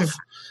is off,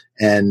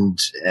 and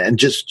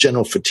just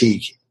general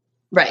fatigue.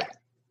 Right.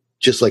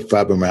 Just like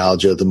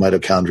fibromyalgia, the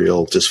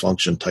mitochondrial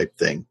dysfunction type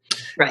thing.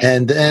 Right.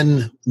 And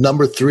then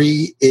number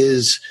three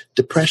is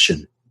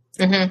depression.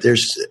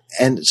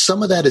 Mm-hmm. And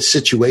some of that is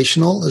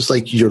situational. It's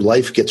like your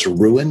life gets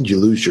ruined. You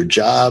lose your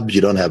job.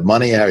 You don't have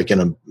money. How are you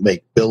going to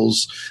make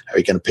bills? How are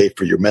you going to pay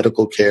for your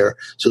medical care?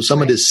 So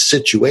some of it is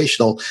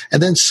situational.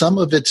 And then some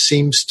of it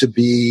seems to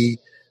be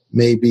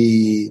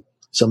maybe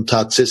some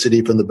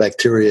toxicity from the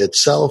bacteria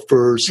itself,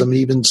 or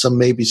maybe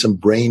some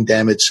brain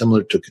damage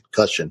similar to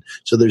concussion.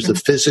 So there's the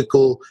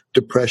physical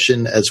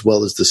depression as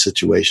well as the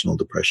situational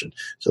depression.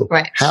 So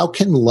how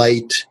can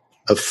light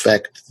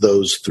affect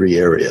those three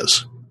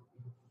areas?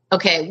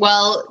 Okay,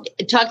 well,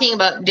 talking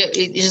about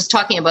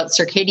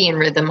circadian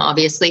rhythm,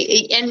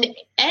 obviously, and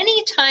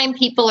anytime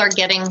people are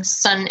getting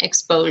sun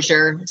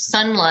exposure,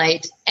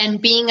 sunlight,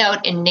 and being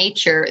out in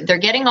nature, they're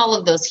getting all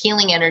of those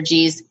healing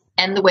energies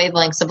and the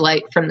wavelengths of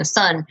light from the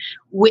sun,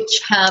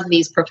 which have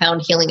these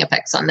profound healing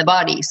effects on the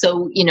body.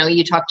 So,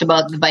 you talked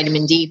about the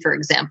vitamin D, for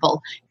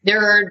example.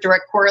 There are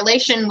direct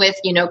correlation with,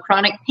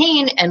 chronic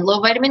pain and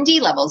low vitamin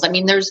D levels. I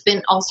mean, there's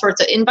been all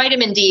sorts of, and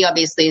vitamin D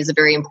obviously is a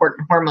very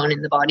important hormone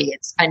in the body.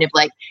 It's kind of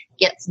like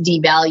gets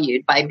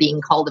devalued by being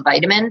called a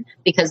vitamin,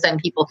 because then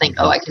people think,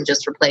 oh, I can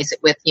just replace it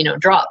with,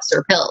 drops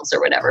or pills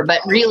or whatever.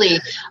 But really,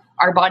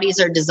 our bodies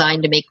are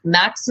designed to make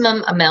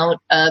maximum amount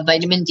of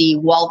vitamin D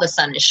while the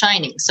sun is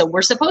shining. So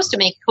we're supposed to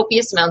make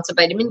copious amounts of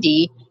vitamin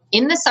D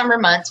in the summer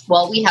months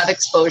while we have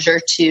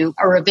exposure to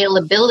or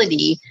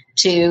availability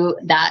to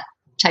that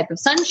type of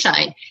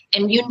sunshine.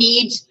 And you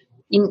need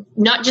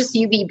not just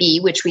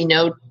UVB, which we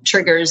know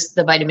triggers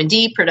the vitamin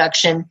D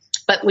production,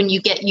 but when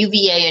you get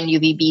UVA and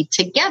UVB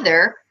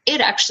together, it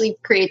actually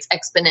creates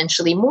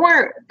exponentially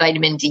more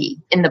vitamin D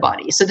in the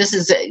body. So this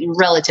is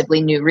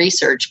relatively new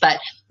research, but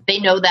they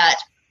know that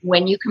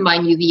when you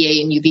combine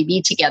UVA and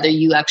UVB together,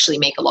 you actually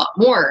make a lot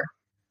more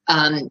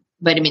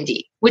vitamin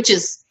D, which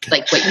is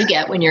like what you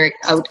get when you're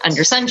out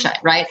under sunshine,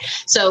 right?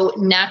 So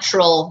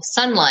natural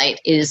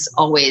sunlight is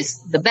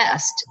always the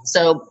best.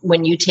 So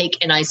when you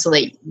take and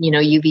isolate,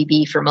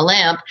 UVB from a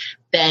lamp,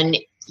 then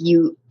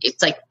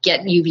it's like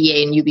get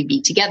UVA and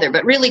UVB together.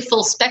 But really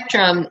full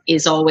spectrum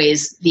is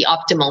always the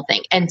optimal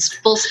thing. And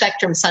full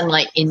spectrum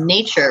sunlight in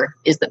nature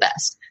is the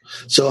best.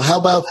 So how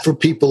about for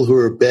people who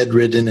are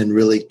bedridden and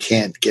really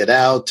can't get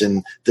out,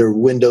 and their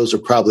windows are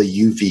probably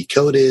UV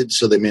coated,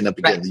 so they may not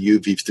be getting the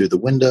UV through the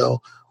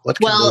window? What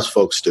can those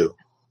folks do?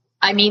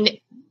 I mean,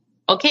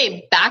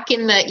 okay, back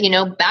in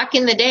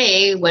the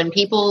day when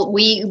people,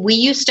 we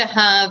used to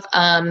have,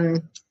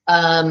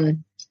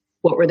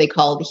 what were they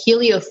called?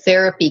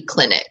 Heliotherapy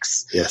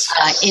clinics. Yes.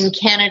 In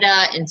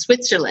Canada and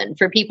Switzerland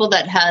for people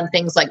that had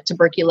things like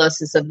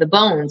tuberculosis of the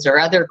bones or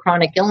other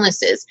chronic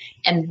illnesses.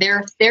 And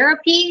their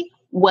therapy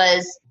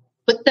was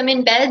put them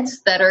in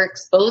beds that are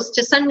exposed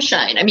to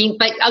sunshine. I mean,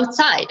 but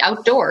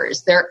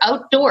outdoors. They're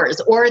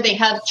outdoors, or they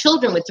have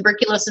children with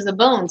tuberculosis of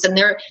bones, and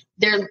they're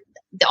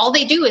all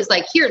they do is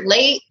like, here,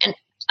 lay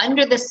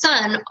under the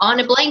sun on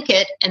a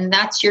blanket, and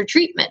that's your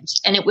treatment,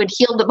 and it would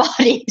heal the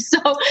body.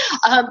 So,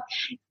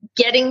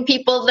 getting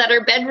people that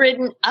are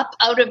bedridden up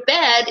out of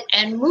bed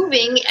and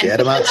moving and get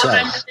them outside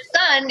under the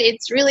sun,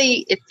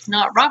 it's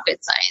not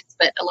rocket science.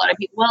 But a lot of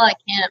people, well, I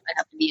can't, I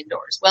have to be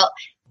indoors. Well,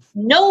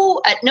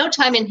 at no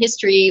time in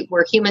history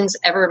were humans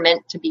ever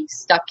meant to be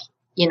stuck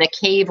in a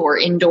cave or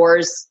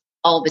indoors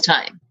all the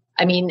time.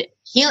 I mean,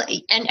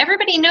 and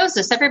everybody knows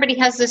this. Everybody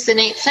has this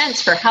innate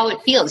sense for how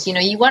it feels.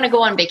 You want to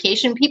go on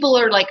vacation. People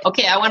are like,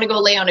 okay, I want to go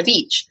lay on a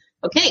beach.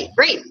 Okay,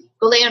 great.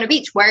 Go lay on a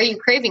beach. Why are you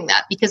craving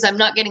that? Because I'm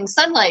not getting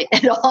sunlight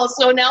at all.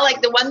 So now,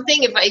 like, the one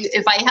thing,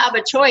 if I have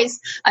a choice,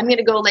 I'm going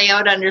to go lay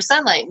out under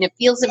sunlight, and it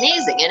feels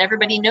amazing. And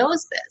everybody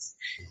knows this.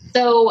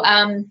 So,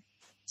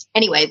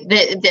 anyway,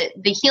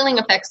 the healing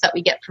effects that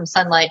we get from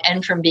sunlight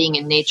and from being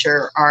in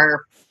nature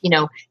are,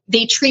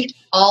 they treat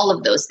all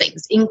of those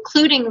things,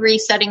 including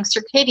resetting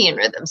circadian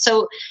rhythm.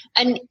 So,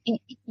 and,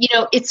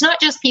 it's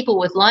not just people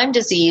with Lyme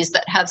disease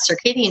that have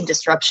circadian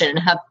disruption and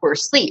have poor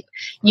sleep.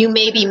 You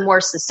may be more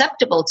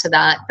susceptible to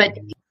that, but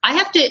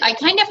I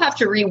kind of have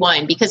to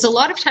rewind, because a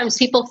lot of times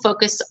people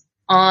focus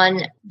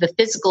on the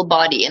physical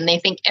body and they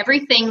think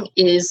everything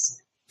is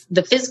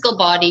the physical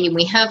body, and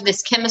we have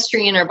this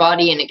chemistry in our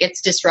body and it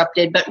gets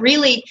disrupted, but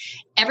really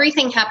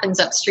everything happens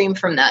upstream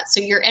from that. So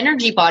your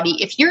energy body,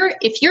 if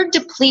you're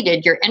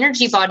depleted, your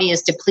energy body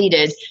is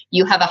depleted,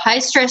 you have a high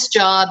stress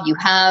job, you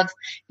have,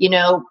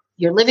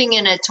 you're living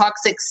in a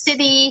toxic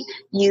city,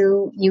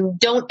 you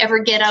don't ever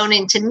get out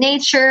into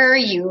nature,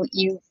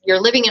 you're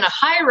living in a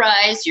high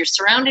rise, you're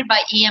surrounded by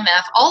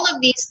EMF, all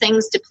of these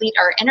things deplete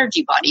our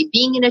energy body.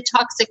 Being in a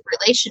toxic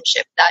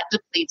relationship, that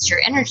depletes your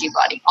energy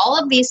body. All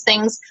of these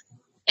things.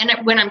 And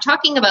when I'm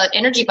talking about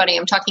energy body,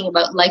 I'm talking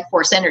about life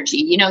force energy.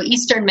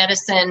 Eastern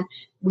medicine,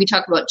 we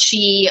talk about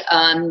chi,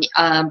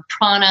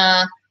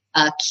 prana,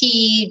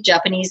 ki,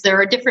 Japanese. There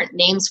are different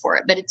names for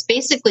it, but it's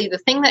basically the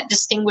thing that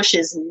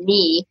distinguishes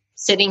me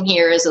sitting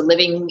here as a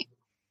living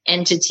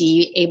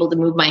entity, able to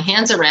move my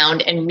hands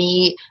around, and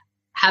me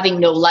having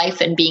no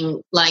life and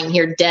lying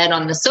here dead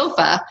on the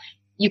sofa.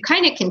 You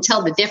kind of can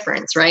tell the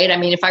difference, right? I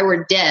mean, if I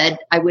were dead,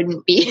 I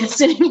wouldn't be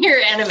sitting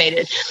here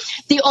animated.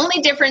 The only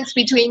difference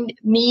between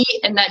me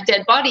and that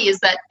dead body is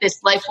that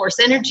this life force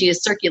energy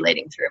is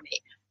circulating through me.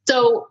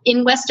 So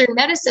in Western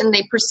medicine,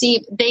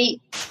 they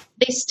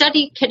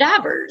study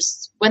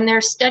cadavers when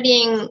they're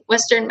studying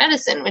Western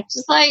medicine, which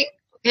is like,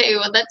 okay,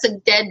 well, that's a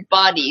dead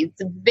body.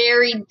 It's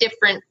very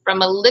different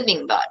from a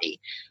living body.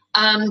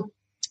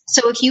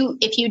 So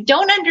if you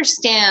don't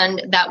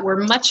understand that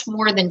we're much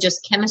more than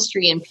just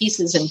chemistry and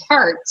pieces and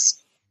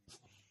parts,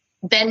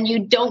 then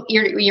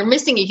you're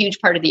missing a huge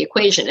part of the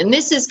equation. And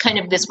this is kind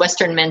of this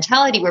Western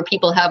mentality where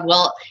people have,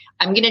 well,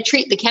 I'm going to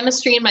treat the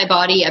chemistry in my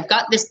body. I've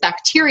got this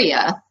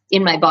bacteria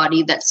in my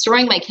body that's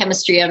throwing my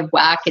chemistry out of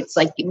whack. It's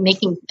like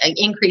making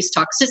increased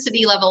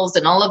toxicity levels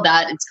and all of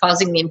that. It's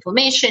causing the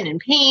inflammation and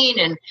pain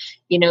and,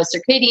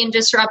 circadian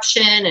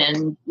disruption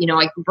and,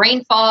 like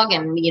brain fog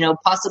and,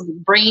 possible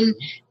brain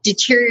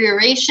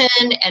deterioration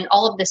and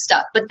all of this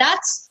stuff. But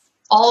that's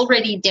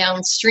already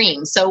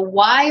downstream. So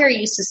why are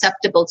you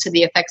susceptible to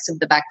the effects of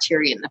the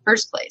bacteria in the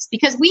first place?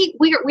 Because we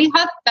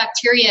have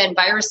bacteria and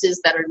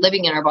viruses that are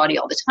living in our body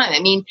all the time.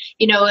 I mean,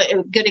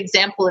 a good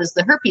example is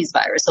the herpes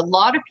virus. A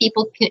lot of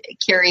people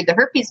carry the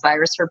herpes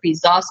virus, herpes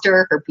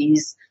zoster,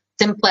 herpes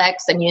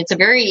simplex. I mean, it's a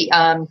very,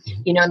 and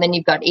then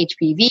you've got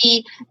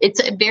HPV.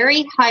 It's a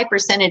very high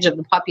percentage of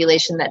the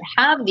population that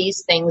have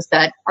these things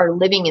that are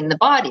living in the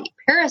body,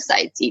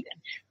 parasites even.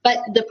 But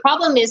the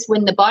problem is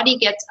when the body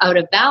gets out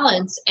of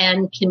balance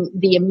and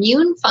the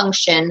immune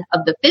function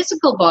of the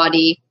physical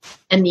body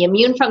and the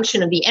immune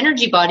function of the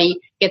energy body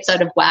gets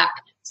out of whack.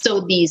 So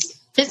these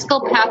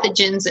physical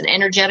pathogens and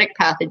energetic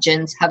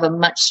pathogens have a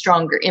much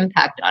stronger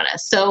impact on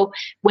us. So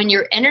when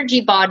your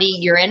energy body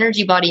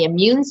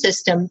immune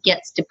system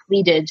gets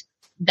depleted,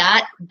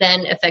 that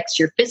then affects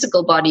your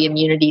physical body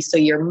immunity. So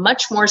you're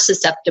much more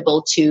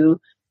susceptible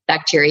to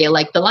bacteria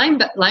like the Lyme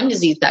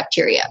disease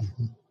bacteria.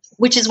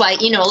 Which is why,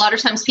 a lot of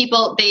times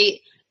people,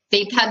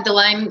 they've had the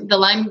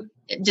Lyme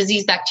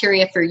disease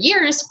bacteria for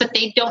years, but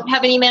they don't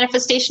have any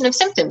manifestation of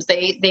symptoms.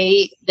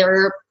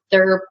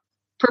 They're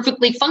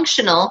perfectly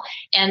functional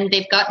and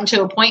they've gotten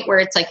to a point where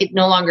it's like it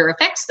no longer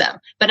affects them.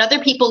 But other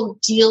people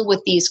deal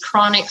with these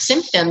chronic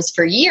symptoms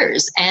for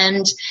years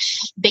and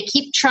they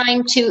keep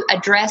trying to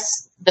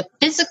address the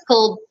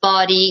physical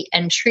body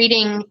and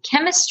treating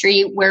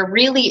chemistry where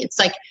really it's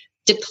like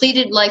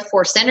depleted life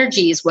force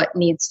energy is what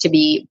needs to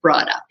be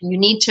brought up. You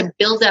need to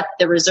build up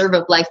the reserve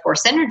of life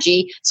force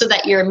energy so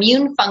that your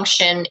immune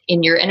function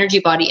in your energy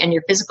body and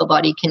your physical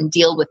body can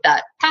deal with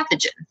that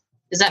pathogen.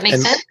 Does that make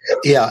sense?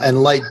 Yeah,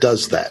 and light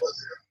does that.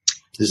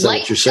 Is that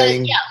what you're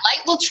saying?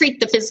 Light will treat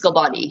the physical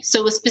body.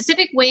 So a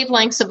specific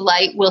wavelengths of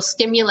light will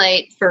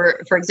stimulate,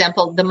 for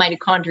example, the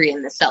mitochondria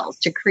in the cells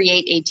to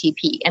create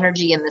ATP,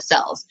 energy in the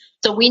cells.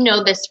 So we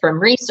know this from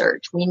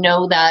research. We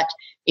know that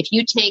if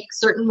you take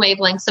certain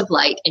wavelengths of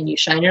light and you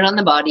shine it on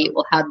the body, it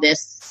will have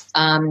this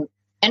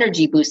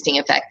energy boosting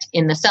effect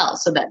in the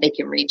cells so that they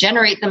can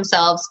regenerate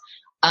themselves,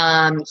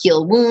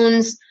 heal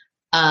wounds,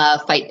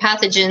 fight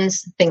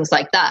pathogens, things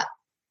like that.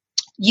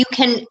 You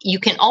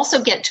can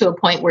also get to a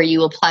point where you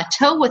will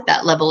plateau with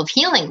that level of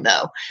healing,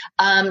 though.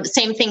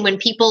 Same thing when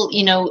people,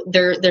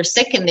 they're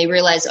sick and they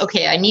realize,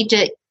 okay, I need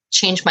to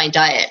change my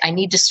diet. I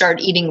need to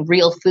start eating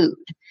real food.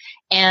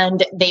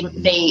 And they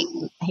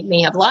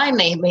may have Lyme,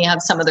 they may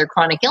have some other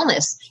chronic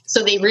illness.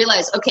 So they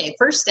realize, okay,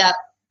 first step,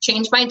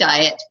 change my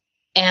diet.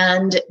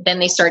 And then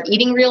they start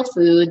eating real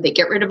food. They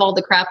get rid of all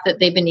the crap that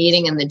they've been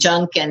eating and the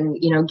junk and,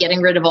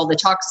 getting rid of all the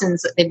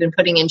toxins that they've been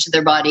putting into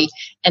their body.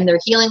 And their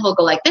healing will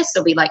go like this.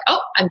 They'll be like,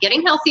 oh, I'm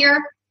getting healthier.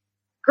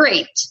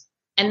 Great.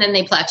 And then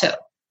they plateau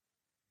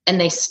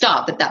and they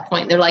stop at that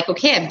point. They're like,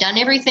 okay, I've done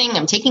everything.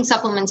 I'm taking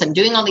supplements. I'm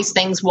doing all these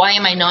things. Why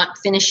am I not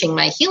finishing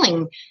my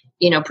healing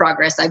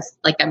progress?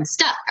 I'm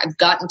stuck. I've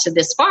gotten to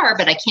this far,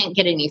 but I can't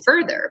get any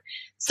further.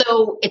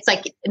 So it's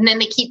like, and then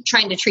they keep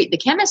trying to treat the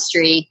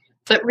chemistry,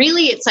 but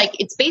really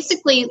it's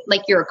basically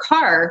like you're a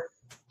car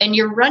and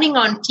you're running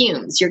on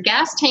fumes. Your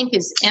gas tank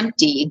is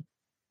empty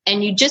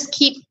and you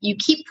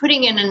keep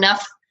putting in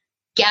enough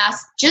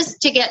gas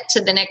just to get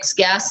to the next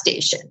gas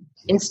station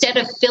instead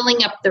of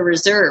filling up the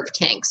reserve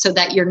tank so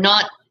that you're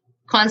not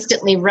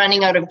constantly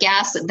running out of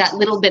gas, that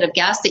little bit of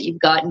gas that you've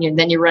got, and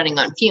then you're running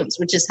on fumes,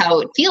 which is how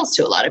it feels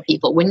to a lot of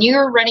people. When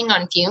you're running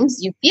on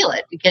fumes, you feel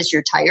it because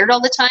you're tired all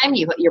the time.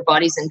 Your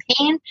body's in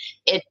pain.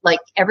 It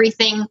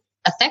everything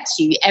affects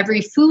you.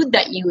 Every food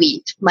that you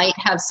eat might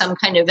have some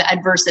kind of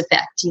adverse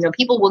effect.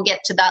 People will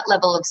get to that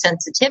level of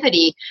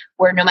sensitivity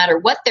where no matter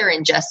what they're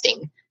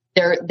ingesting,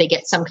 they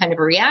get some kind of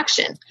a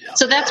reaction.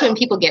 So that's when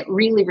people get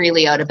really,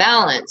 really out of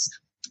balance.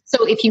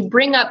 So if you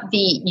bring up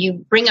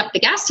the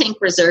gas tank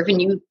reserve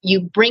and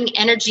you bring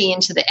energy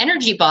into the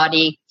energy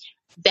body,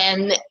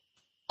 then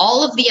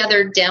all of the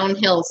other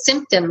downhill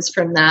symptoms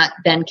from that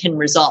then can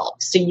resolve.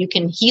 So you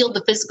can heal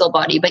the physical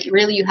body, but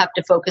really you have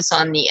to focus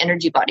on the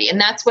energy body. And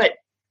that's what,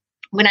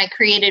 when I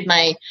created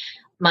my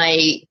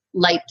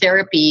light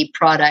therapy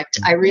product,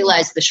 I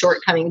realized the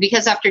shortcoming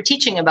because after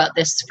teaching about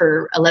this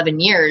for 11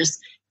 years,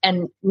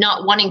 and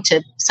not wanting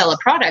to sell a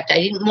product, I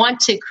didn't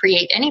want to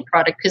create any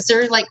product because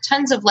there are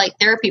tons of light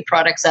therapy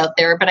products out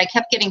there, but I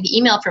kept getting the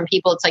email from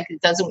people. It's like, it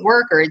doesn't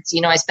work, or it's,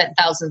 I spent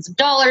thousands of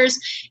dollars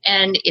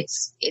and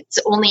it's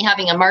only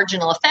having a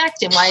marginal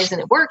effect. And why isn't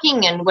it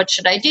working? And what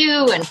should I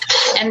do?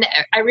 And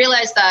I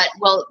realized that,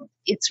 well,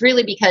 it's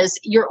really because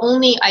you're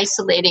only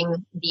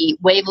isolating the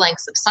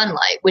wavelengths of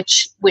sunlight,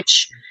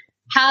 which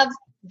have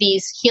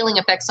these healing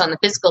effects on the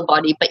physical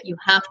body, but you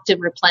have to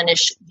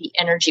replenish the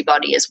energy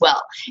body as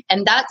well.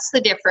 And that's the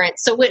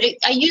difference. So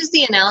I use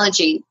the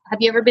analogy.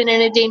 Have you ever been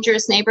in a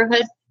dangerous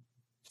neighborhood?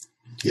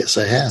 Yes,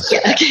 I have.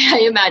 Yeah, okay, I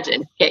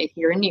imagine. Okay,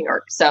 you're in New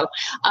York. So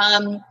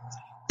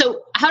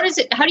how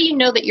do you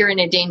know that you're in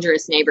a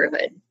dangerous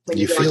neighborhood?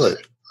 You feel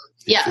it.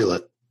 You Yeah. feel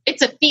it.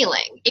 It's a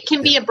feeling. It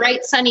can be a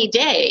bright, sunny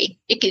day.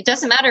 It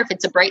doesn't matter if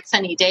it's a bright,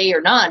 sunny day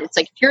or not. It's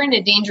like if you're in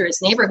a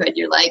dangerous neighborhood,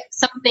 you're like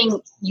something,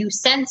 you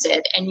sense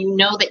it and you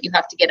know that you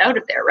have to get out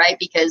of there, right?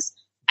 Because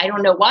I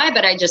don't know why,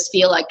 but I just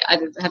feel like I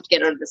have to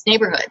get out of this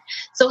neighborhood.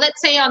 So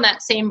let's say on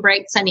that same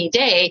bright, sunny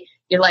day,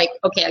 you're like,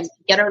 okay, I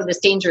get out of this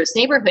dangerous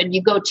neighborhood.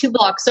 You go 2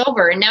 blocks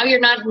over and now you're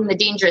not in the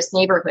dangerous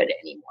neighborhood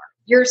anymore.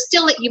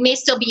 You may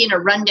still be in a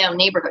rundown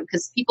neighborhood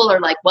because people are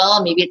like,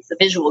 well, maybe it's the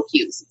visual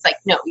cues. It's like,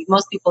 no,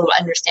 most people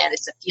understand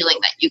it's a feeling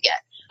that you get.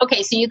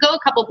 Okay, so you go a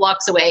couple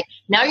blocks away.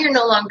 Now you're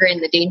no longer in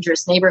the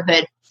dangerous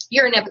neighborhood.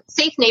 You're in a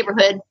safe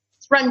neighborhood.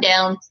 It's run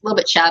down, a little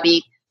bit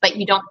shabby, but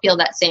you don't feel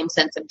that same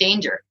sense of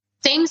danger.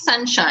 Same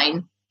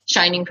sunshine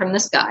shining from the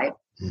sky.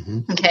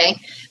 Mm-hmm. Okay,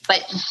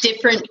 but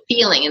different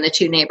feeling in the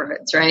 2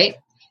 neighborhoods, right?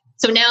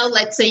 So now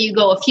let's say you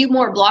go a few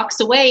more blocks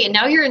away and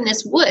now you're in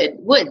this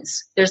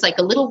woods. There's like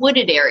a little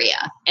wooded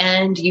area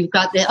and you've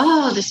got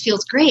this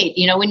feels great.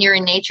 You know, when you're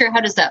in nature, how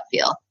does that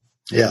feel?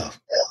 Yeah.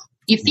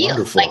 You feel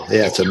wonderful. like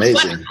Yeah, it's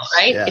amazing.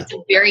 Right? Yeah. It's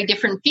a very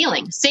different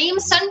feeling. Same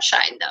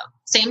sunshine though.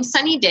 Same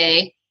sunny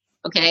day.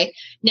 Okay.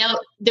 Now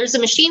there's a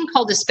machine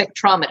called a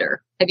spectrometer.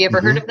 Have you ever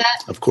heard of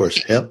that? Of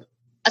course. Yep.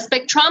 A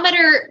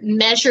spectrometer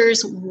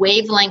measures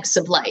wavelengths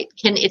of light.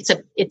 It's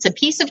a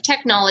piece of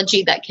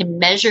technology that can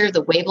measure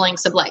the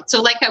wavelengths of light.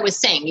 So like I was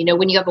saying, you know,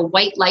 when you have a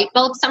white light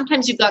bulb,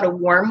 sometimes you've got a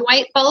warm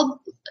white bulb,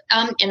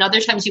 and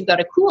other times you've got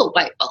a cool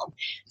white bulb.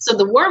 So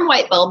the warm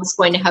white bulb is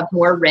going to have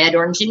more red,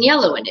 orange, and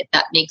yellow in it.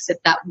 That makes it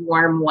that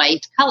warm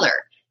white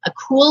color. A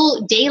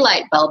cool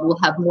daylight bulb will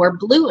have more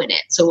blue in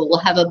it, so it will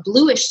have a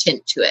bluish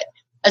tint to it.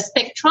 A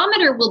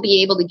spectrometer will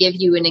be able to give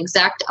you an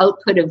exact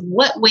output of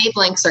what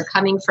wavelengths are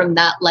coming from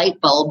that light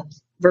bulb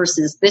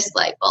versus this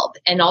light bulb.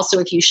 And also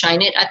if you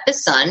shine it at the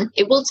sun,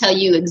 it will tell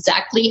you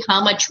exactly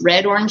how much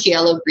red, orange,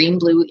 yellow, green,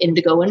 blue,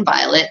 indigo, and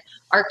violet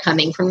are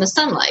coming from the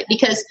sunlight.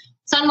 Because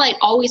sunlight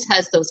always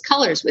has those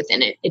colors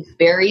within it. It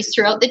varies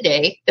throughout the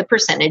day, the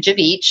percentage of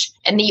each.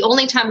 And the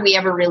only time we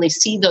ever really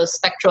see those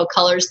spectral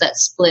colors that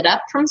split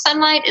up from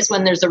sunlight is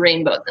when there's a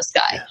rainbow in the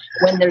sky,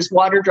 when there's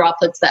water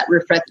droplets that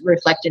reflect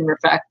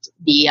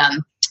the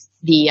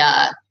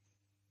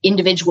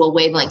individual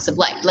wavelengths of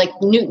light, like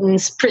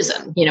Newton's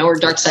prism, you know, or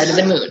dark side of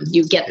the moon.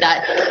 You get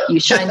that, you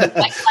shine the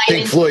white light.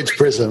 Pink Floyd's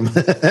prism.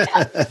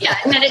 yeah,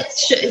 and then it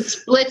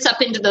splits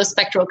up into those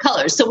spectral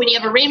colors. So when you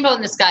have a rainbow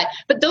in the sky,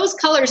 but those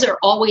colors are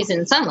always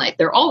in sunlight.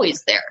 They're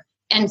always there.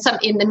 And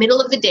in the middle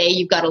of the day,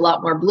 you've got a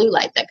lot more blue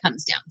light that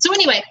comes down. So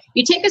anyway,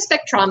 you take a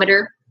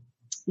spectrometer,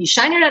 you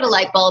shine it at a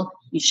light bulb,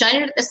 you shine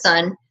it at the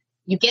sun,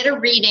 you get a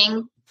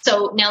reading.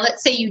 So now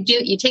let's say you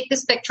take the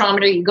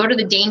spectrometer, you go to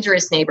the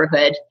dangerous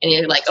neighborhood and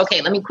you're like,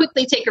 okay, let me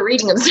quickly take a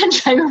reading of the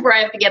sunshine before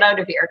I have to get out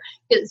of here.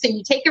 So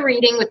you take a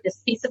reading with this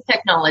piece of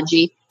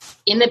technology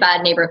in the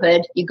bad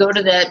neighborhood. You go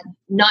to the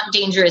not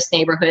dangerous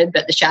neighborhood,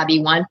 but the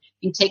shabby one.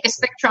 You take a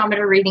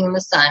spectrometer reading in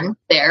the sun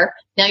there.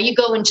 Now you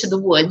go into the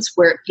woods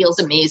where it feels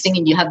amazing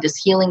and you have this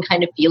healing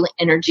kind of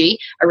energy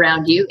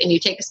around you, and you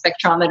take a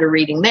spectrometer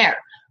reading there.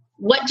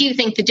 What do you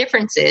think the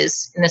difference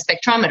is in the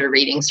spectrometer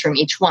readings from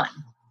each one?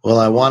 Well,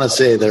 I want to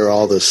say they're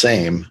all the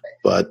same,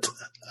 but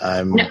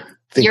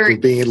we're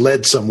being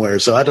led somewhere,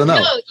 so I don't know.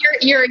 No,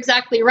 you're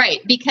exactly right,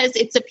 because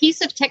it's a piece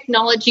of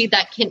technology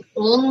that can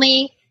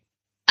only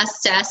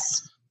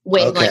assess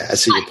wavelengths. Okay, I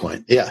see your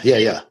point. Yeah.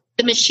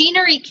 The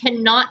machinery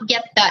cannot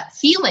get that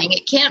feeling.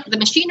 The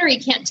machinery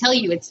can't tell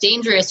you it's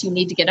dangerous, you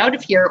need to get out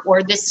of here,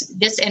 or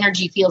this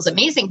energy feels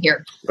amazing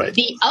here. Right.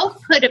 The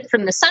output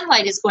from the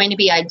sunlight is going to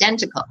be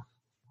identical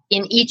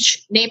in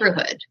each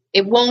neighborhood.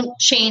 It won't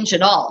change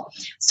at all.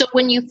 So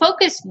when you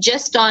focus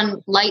just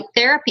on light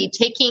therapy,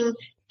 taking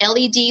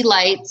LED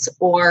lights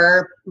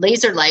or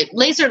laser light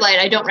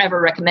I don't ever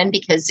recommend,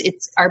 because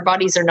our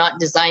bodies are not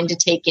designed to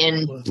take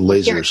in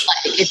lasers.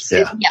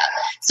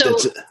 So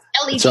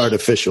LED, it's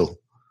artificial.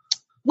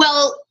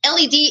 Well,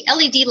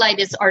 LED light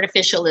is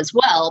artificial as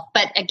well,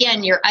 but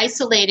again, you're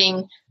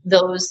isolating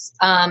those.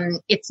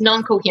 It's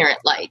non-coherent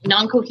light.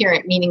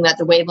 Non-coherent meaning that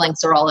the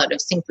wavelengths are all out of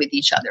sync with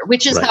each other,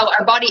 which is how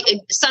our body.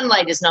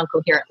 Sunlight is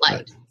non-coherent light.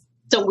 Right.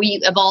 So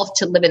we evolved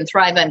to live and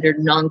thrive under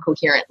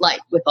non-coherent light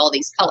with all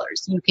these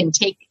colors. You can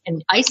take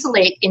and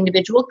isolate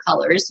individual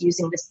colors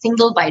using the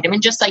single vitamin,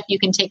 just like you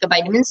can take a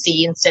vitamin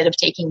C. Instead of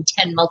taking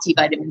 10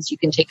 multivitamins, you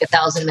can take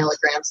 1,000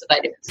 milligrams of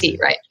vitamin C,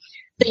 right?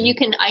 So you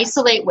can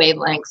isolate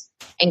wavelengths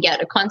and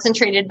get a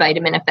concentrated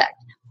vitamin effect.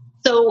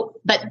 So,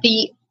 but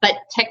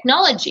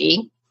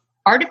technology,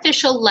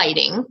 artificial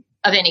lighting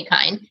of any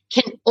kind,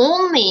 can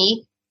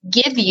only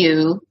give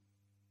you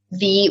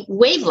the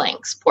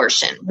wavelengths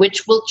portion,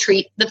 which will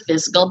treat the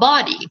physical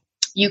body.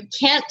 You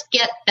can't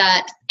get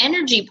that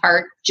energy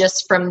part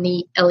just from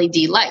the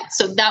LED light.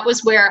 So that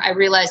was where I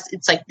realized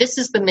it's like, this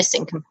is the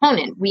missing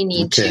component. We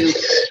need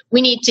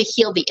to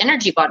heal the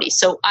energy body.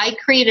 So I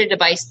created a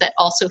device that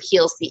also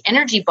heals the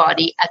energy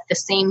body at the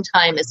same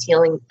time as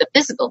healing the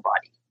physical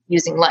body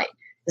using light.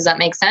 Does that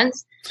make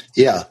sense?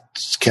 Yeah.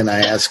 Can I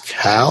ask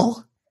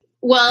how?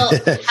 Well,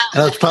 I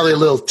know it's probably a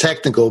little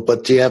technical,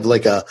 but do you have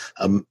like a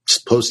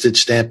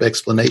postage stamp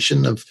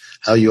explanation of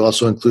how you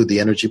also include the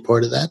energy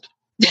part of that?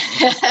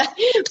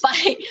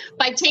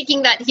 by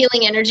taking that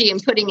healing energy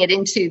and putting it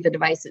into the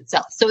device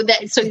itself. So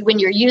when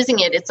you're using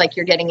it, it's like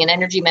you're getting an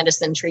energy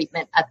medicine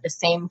treatment at the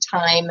same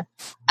time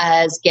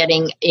as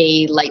getting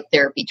a light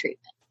therapy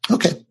treatment.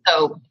 Okay.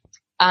 So,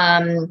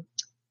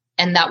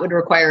 and that would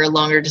require a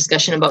longer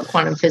discussion about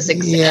quantum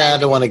physics. Yeah, I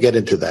don't want to get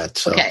into that.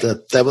 So okay.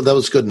 that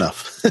was good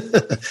enough.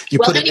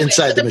 Put it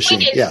inside the machine.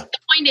 The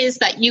point is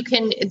that you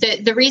can,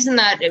 the reason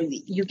that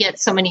you get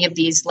so many of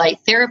these light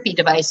therapy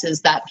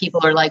devices that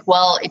people are like,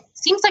 well, it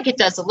seems like it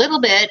does a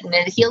little bit and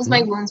it heals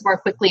my wounds more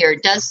quickly, or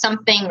it does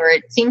something, or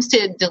it seems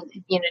to,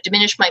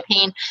 diminish my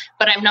pain,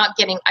 but I'm not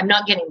getting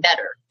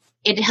better.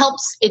 It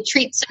helps, it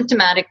treats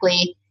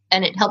symptomatically,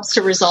 and it helps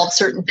to resolve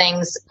certain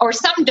things, or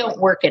some don't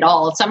work at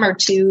all. Some are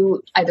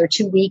either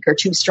too weak or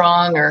too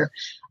strong, or,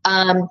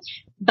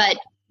 but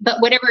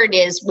whatever it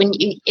is,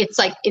 it's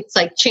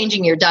like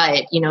changing your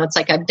diet. It's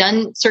like I've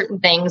done certain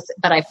things,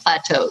 but I've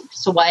plateaued.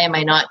 So why am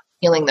I not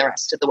healing the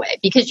rest of the way?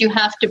 Because you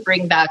have to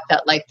bring back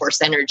that life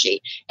force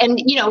energy. And,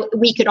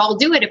 we could all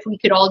do it if we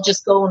could all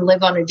just go and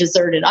live on a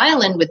deserted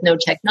island with no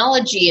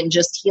technology and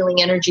just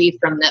healing energy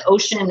from the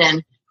ocean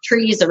and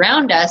trees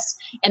around us,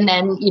 and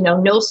then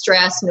no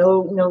stress,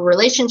 no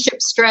relationship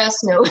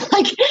stress,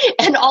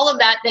 and all of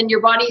that, then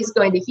your body is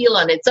going to heal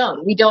on its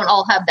own. We don't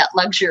all have that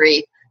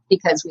luxury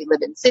because we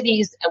live in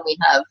cities and we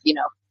have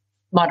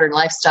modern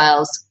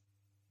lifestyles,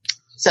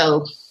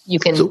 so you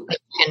can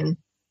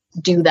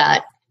do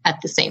that at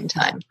the same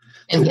time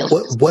and heal.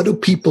 What do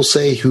people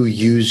say who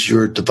use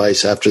your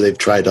device after they've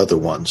tried other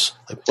ones?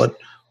 Like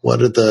what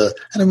are the,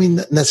 I don't mean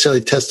necessarily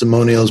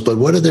testimonials, but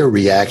what are their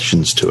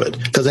reactions to it?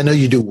 Because I know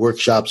you do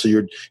workshops, so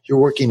you're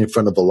working in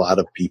front of a lot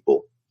of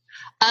people.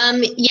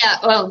 We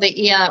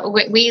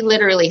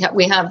literally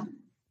have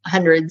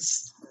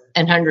hundreds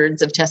and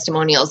hundreds of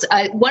testimonials.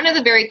 One of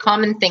the very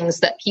common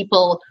things that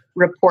people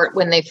report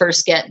when they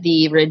first get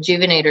the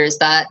Rejuvenator is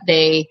that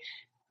they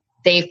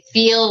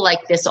feel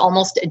like this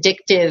almost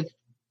addictive,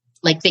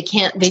 like they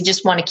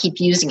just want to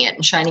keep using it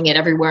and shining it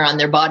everywhere on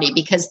their body,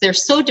 because they're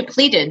so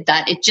depleted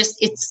that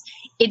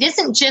it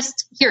isn't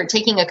just here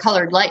taking a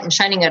colored light and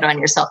shining it on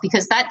yourself,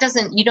 because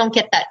you don't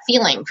get that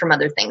feeling from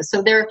other things.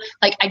 So they're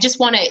like, I just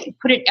want to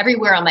put it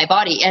everywhere on my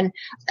body. And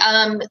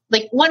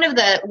like one of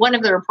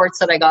the reports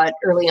that I got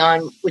early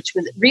on, which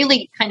was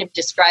really kind of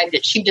described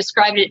it. She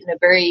described it in a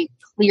very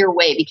clear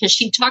way, because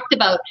she talked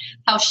about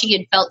how she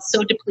had felt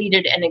so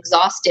depleted and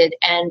exhausted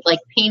and like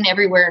pain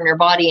everywhere in her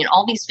body and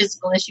all these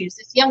physical issues.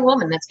 This young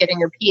woman that's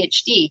getting her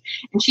PhD.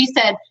 And she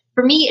said,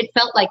 for me, it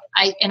felt like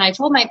I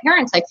told my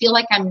parents, I feel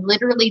like I'm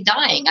literally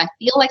dying. I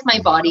feel like my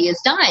body is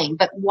dying,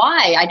 but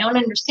why? I don't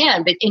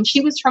understand. And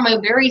she was from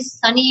a very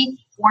sunny,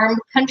 warm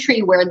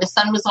country where the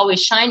sun was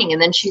always shining.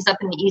 And then she's up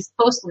in the East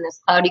Coast in this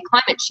cloudy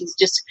climate. She's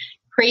just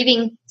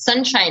craving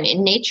sunshine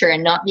in nature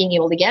and not being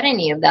able to get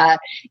any of that.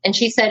 And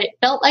she said, it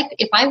felt like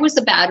if I was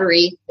a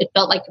battery, it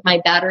felt like my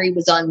battery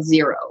was on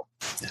zero.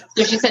 Yeah.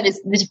 So she said, it's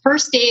the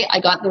first day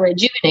I got the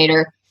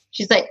Rejuvenator,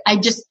 she's like, I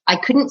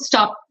couldn't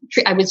stop.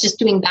 I was just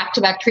doing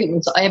back-to-back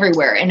treatments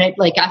everywhere. And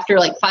after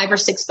 5 or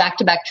 6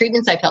 back-to-back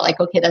treatments, I felt like,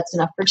 okay, that's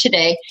enough for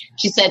today.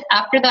 She said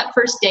after that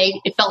first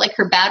day, it felt like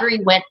her battery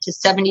went to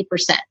 70%.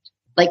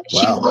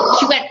 Wow.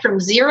 She went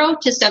from 0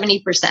 to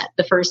 70%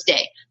 the first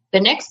day. The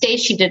next day,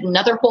 she did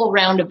another whole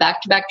round of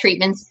back-to-back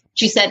treatments.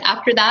 She said,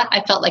 after that, I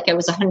felt like I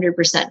was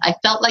 100%. I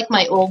felt like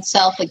my old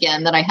self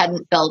again that I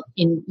hadn't felt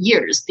in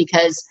years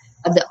because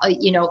of the,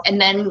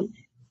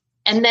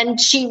 and then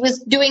she was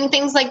doing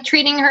things like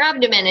treating her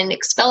abdomen and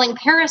expelling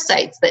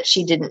parasites that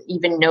she didn't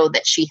even know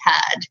that she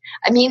had.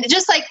 I mean,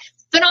 just like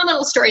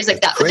phenomenal stories like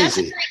that. But that's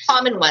a very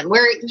common one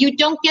where you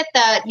don't get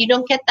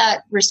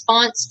that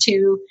response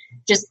to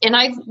just, and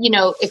I've,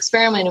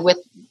 experimented with,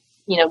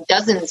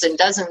 dozens and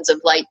dozens of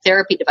light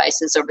therapy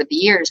devices over the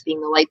years, being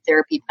the light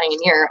therapy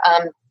pioneer,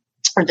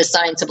 or the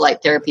science of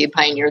light therapy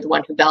pioneer, the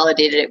one who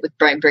validated it with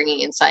bringing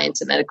in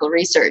science and medical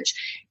research.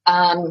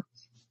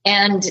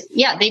 And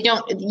yeah,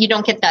 you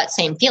don't get that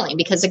same feeling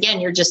because again,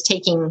 you're just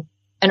taking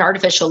an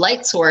artificial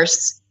light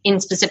source in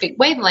specific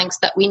wavelengths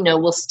that we know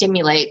will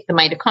stimulate the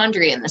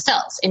mitochondria in the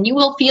cells. And you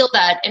will feel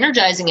that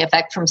energizing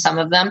effect from some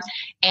of them.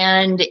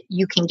 And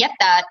you can get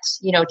that,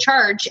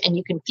 charge, and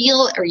you can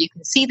feel or you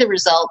can see the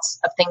results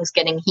of things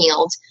getting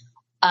healed.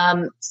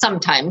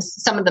 Sometimes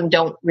some of them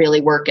don't really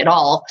work at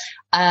all.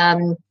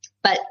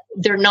 But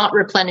they're not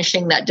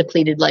replenishing that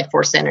depleted life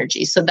force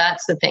energy. So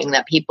that's the thing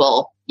that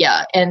people,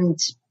 and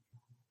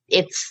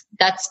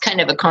that's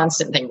kind of a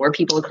constant thing where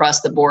people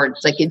across the board,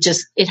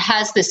 it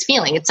has this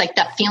feeling. It's like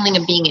that feeling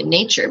of being in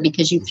nature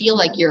because you feel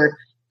like you're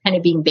kind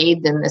of being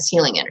bathed in this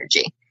healing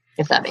energy,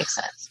 if that makes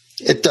sense.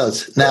 It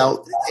does.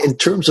 Now, in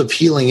terms of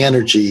healing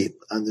energy,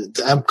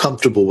 I'm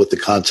comfortable with the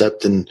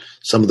concept and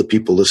some of the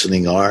people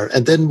listening are.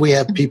 And then we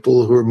have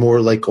people who are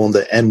more like on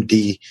the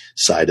MD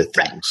side of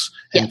things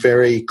and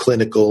very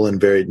clinical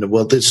and very,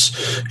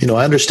 this,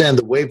 I understand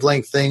the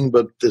wavelength thing,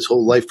 but this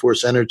whole life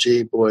force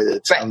energy, boy,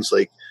 it sounds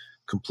like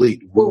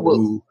complete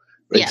woo-woo.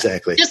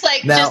 exactly. Just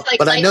like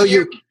but I know you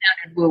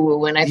sounded woo-woo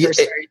when I first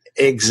started.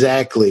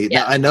 Exactly. Yeah.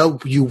 Now I know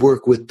you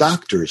work with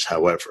doctors,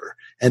 however,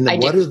 and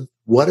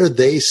what are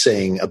they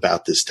saying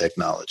about this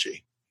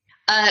technology?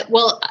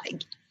 Well,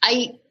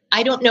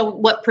 I don't know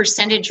what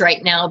percentage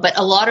right now, but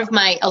a lot of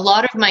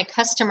my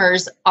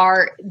customers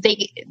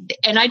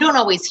and I don't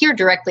always hear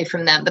directly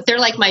from them, but they're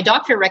like, my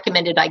doctor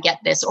recommended I get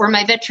this, or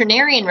my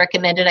veterinarian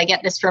recommended I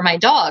get this for my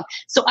dog.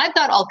 So I've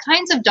got all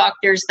kinds of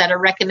doctors that are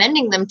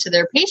recommending them to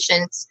their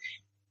patients.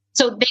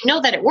 So they know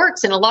that it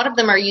works, and a lot of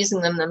them are using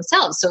them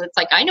themselves. So it's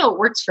like, I know it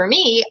works for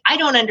me. I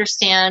don't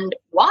understand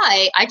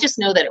why. I just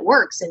know that it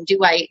works. And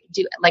I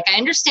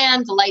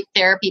understand the light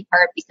therapy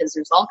part because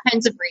there's all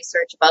kinds of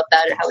research about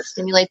that and how it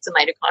stimulates the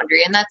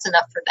mitochondria, and that's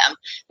enough for them.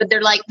 But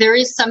they're like, there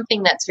is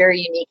something that's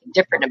very unique and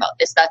different about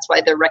this. That's why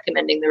they're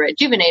recommending the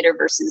Rejuvenator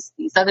versus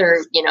these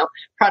other,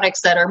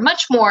 products that are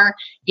much more,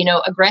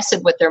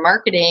 aggressive with their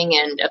marketing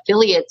and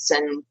affiliates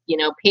and,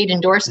 paid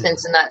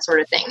endorsements and that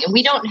sort of thing. And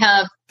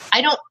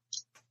I don't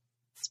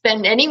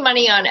spend any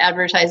money on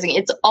advertising.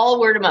 It's all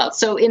word of mouth.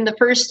 So in the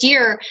first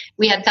year,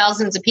 we had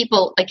thousands of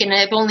people, and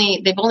they've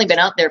only been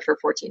out there for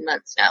 14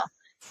 months now.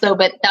 So,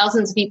 but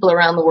thousands of people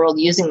around the world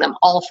using them,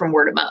 all from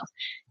word of mouth.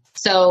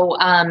 So,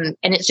 and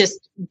it's just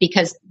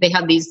because they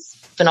have these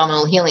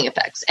phenomenal healing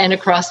effects, and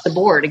across the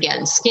board,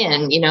 again,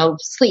 skin,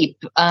 sleep,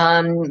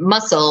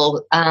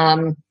 muscle,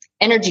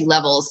 energy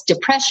levels,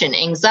 depression,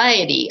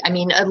 anxiety. I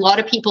mean, a lot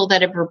of people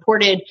that have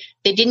reported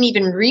they didn't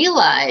even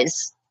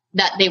realize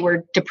that they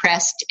were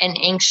depressed and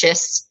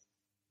anxious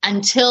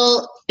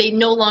until they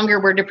no longer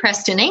were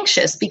depressed and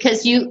anxious,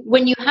 because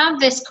when you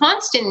have this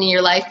constant in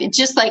your life, it's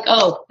just like,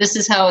 oh, this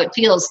is how it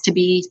feels to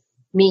be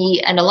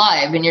me and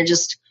alive. And you're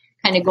just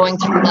kind of going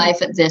through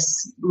life at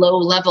this low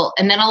level.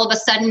 And then all of a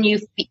sudden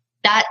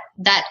that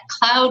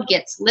cloud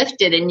gets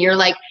lifted and you're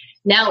like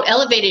now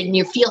elevated and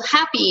you feel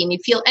happy and you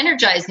feel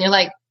energized and you're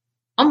like,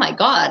 oh my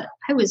God,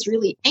 I was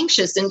really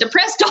anxious and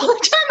depressed all the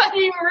time. I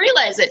didn't even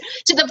realize it,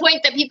 to the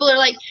point that people are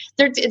like,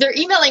 they're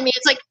emailing me.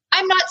 It's like,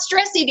 I'm not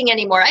stress eating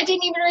anymore. I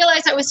didn't even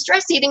realize I was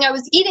stress eating. I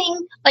was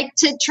eating like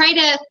to try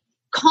to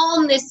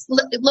calm this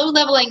low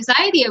level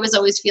anxiety I was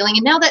always feeling.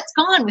 And now that's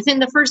gone. Within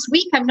the first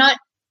week,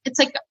 it's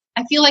like,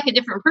 I feel like a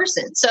different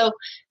person. So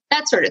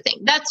that sort of thing.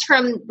 That's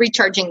from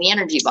recharging the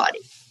energy body,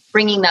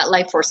 bringing that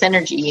life force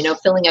energy,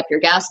 filling up your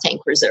gas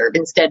tank reserve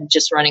instead of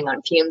just running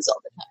on fumes all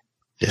the time.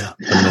 Yeah,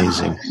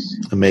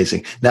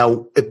 amazing.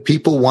 Now, if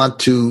people want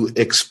to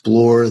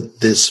explore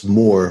this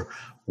more,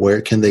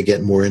 where can they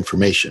get more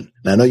information?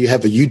 And I know you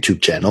have a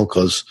YouTube channel,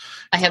 because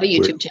I have a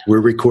YouTube channel.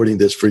 We're recording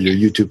this for your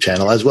YouTube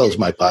channel as well as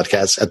my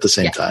podcast at the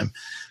same time.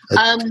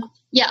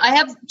 I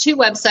have two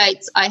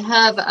websites. I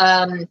have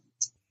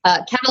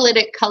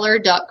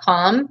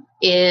catalyticcolor.com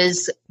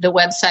is the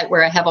website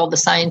where I have all the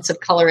science of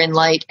color and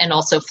light, and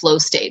also flow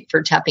state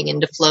for tapping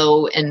into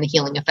flow and the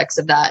healing effects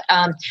of that.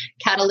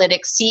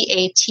 Catalytic,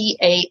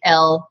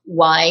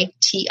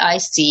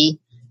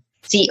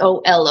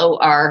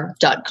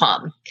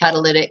 CATALYTICCOLOR.com,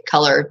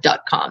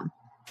 catalyticcolor.com,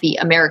 the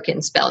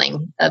American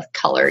spelling of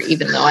color,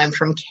 even though I'm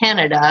from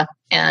Canada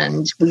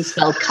and we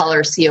spell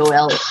color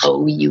COLOUR.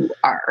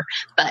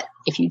 But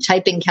if you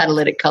type in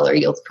catalytic color,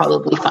 you'll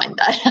probably find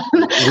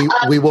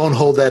that. We won't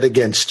hold that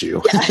against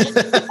you.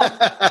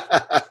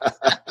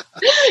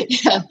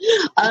 Yeah.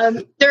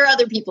 There are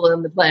other people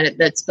on the planet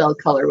that spell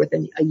color with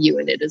a U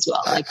in it as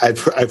well.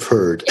 I've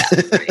heard.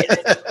 Yeah,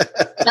 right.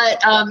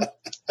 But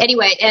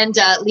anyway, and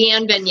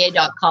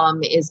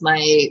LeanneVanier.com is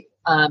my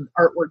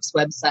artworks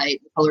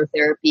website, color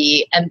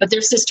therapy, but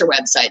they're sister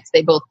websites.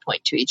 They both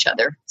point to each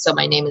other. So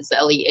my name is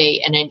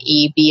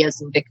LeanneB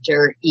as in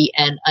Victor,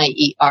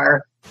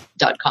 ENIER.com,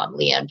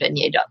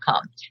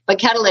 LeanneVanier.com. But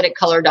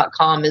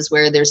catalyticcolor.com is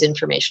where there's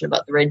information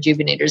about the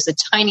Rejuvenators. A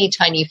tiny,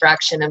 tiny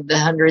fraction of the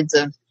hundreds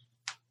of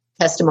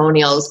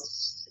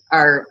testimonials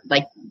are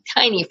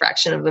tiny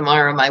fraction of them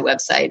are on my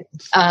website.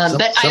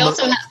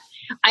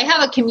 I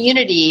have a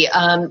community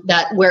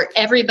where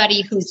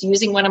everybody who's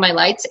using one of my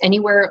lights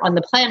anywhere on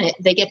the planet,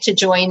 they get to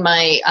join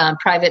my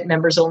private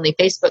members only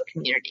Facebook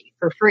community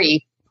for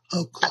free.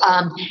 Oh, cool.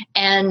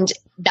 And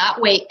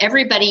that way,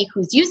 everybody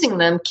who's using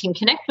them can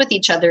connect with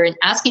each other and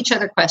ask each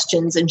other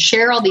questions and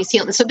share all these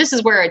healing. So this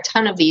is where a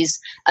ton of these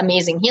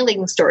amazing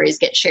healing stories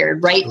get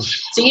shared, right?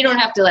 So you don't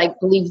have to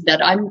believe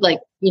that I'm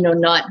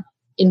not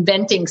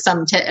inventing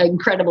some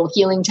incredible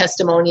healing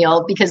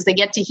testimonial, because they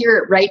get to hear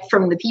it right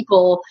from the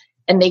people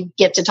and they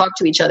get to talk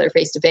to each other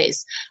face to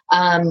face.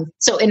 And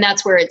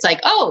that's where it's like,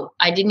 oh,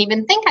 I didn't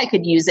even think I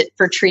could use it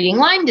for treating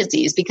Lyme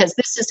disease, because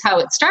this is how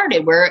it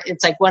started, where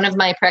it's like one of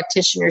my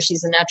practitioners,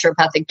 she's a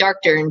naturopathic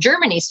doctor in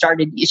Germany,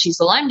 she's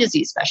a Lyme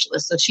disease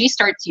specialist. So she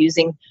starts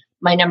using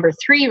my number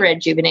 3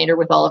 Rejuvenator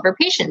with all of her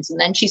patients. And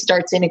then she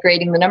starts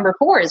integrating the number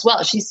 4 as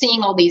well. She's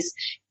seeing all these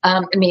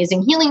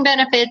amazing healing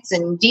benefits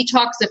and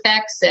detox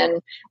effects,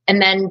 and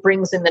then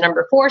brings in the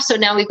number 4. So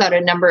now we've got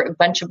a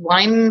bunch of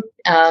Lyme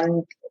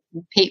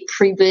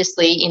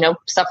previously,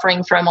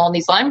 suffering from all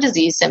these Lyme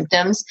disease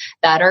symptoms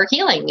that are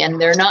healing, and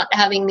they're not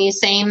having these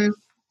same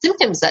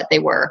symptoms that they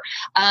were.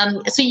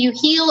 So you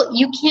heal,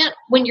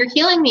 when you're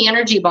healing the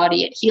energy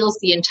body, it heals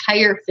the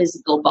entire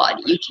physical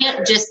body. You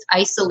can't just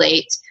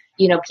isolate,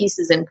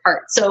 pieces and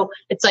parts. So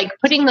it's like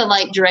putting the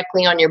light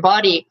directly on your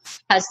body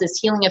has this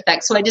healing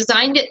effect. So I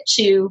designed it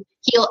to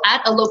heal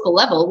at a local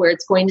level where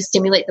it's going to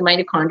stimulate the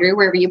mitochondria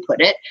wherever you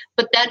put it.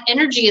 But that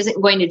energy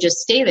isn't going to just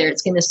stay there.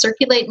 It's going to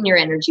circulate in your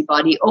energy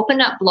body, open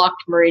up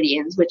blocked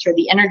meridians, which are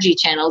the energy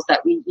channels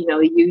that we,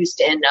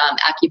 used in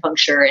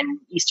acupuncture and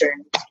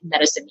Eastern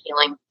medicine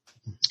healing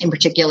in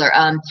particular.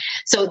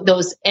 So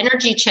those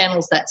energy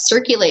channels that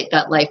circulate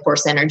that life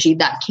force energy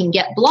that can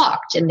get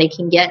blocked, and they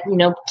can get,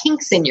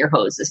 kinks in your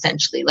hose,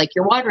 essentially, like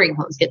your watering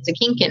hose gets a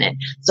kink in it.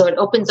 So it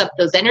opens up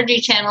those energy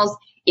channels.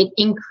 It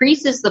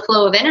increases the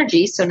flow of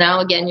energy. So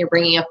now again, you're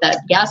bringing up that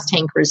gas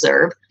tank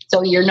reserve.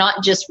 So you're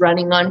not just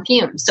running on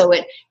fumes. So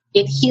it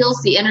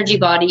heals the energy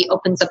body,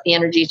 opens up the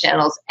energy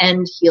channels,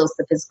 and heals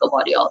the physical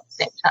body all at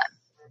the same time.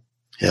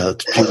 Yeah,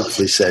 that's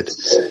beautifully said.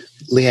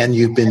 Leanne,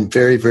 you've been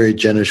very, very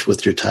generous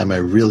with your time. I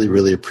really,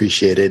 really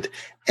appreciate it.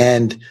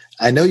 And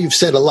I know you've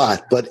said a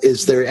lot, but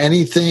is there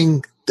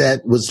anything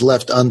that was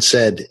left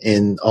unsaid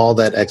in all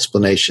that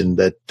explanation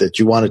that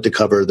you wanted to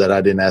cover that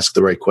I didn't ask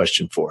the right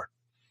question for?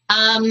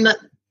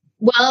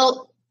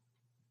 Well,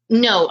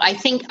 no, I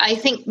think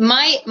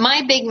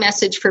my big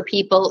message for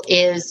people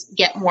is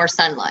get more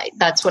sunlight.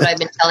 That's what I've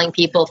been telling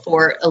people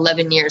for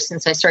 11 years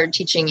since I started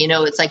teaching.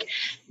 It's like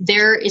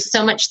there is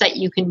so much that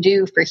you can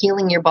do for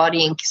healing your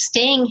body and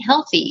staying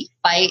healthy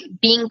by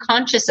being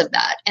conscious of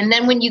that. And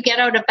then when you get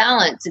out of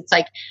balance, it's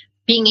like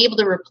being able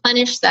to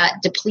replenish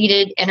that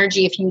depleted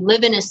energy. If you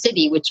live in a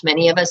city, which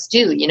many of us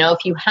do,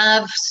 if you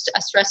have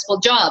a stressful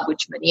job,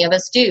 which many of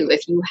us do,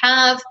 if you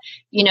have,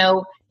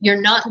 you're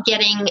not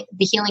getting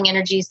the healing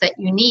energies that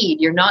you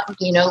need. You're not,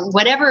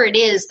 whatever it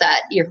is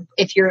that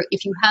if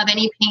you have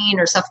any pain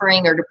or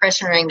suffering or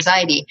depression or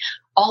anxiety,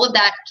 all of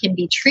that can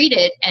be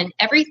treated, and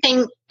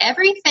everything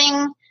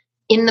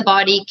in the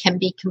body can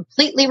be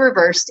completely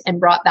reversed and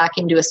brought back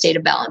into a state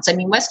of balance. I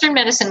mean, Western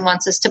medicine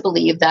wants us to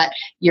believe that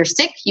you're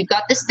sick, you've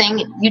got this thing,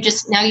 you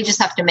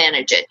just have to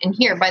manage it. And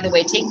here, by the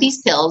way, take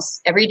these pills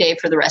every day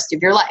for the rest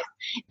of your life.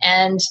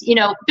 And,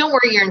 don't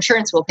worry, your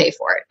insurance will pay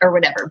for it or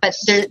whatever, but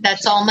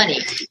that's all money.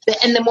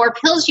 And the more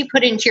pills you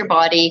put into your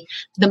body,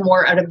 the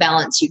more out of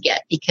balance you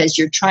get, because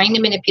you're trying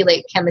to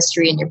manipulate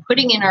chemistry and you're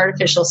putting in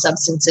artificial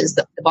substances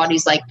that the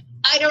body's like,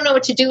 I don't know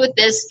what to do with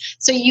this.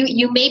 So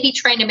you may be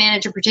trying to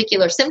manage a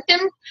particular symptom,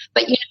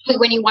 but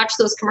when you watch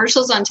those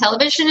commercials on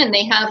television and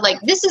they have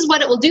like, this is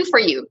what it will do for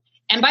you.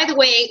 And by the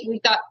way,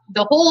 we've got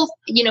the whole,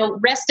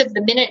 rest of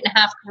the minute and a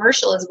half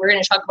commercial is we're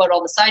going to talk about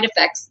all the side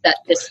effects that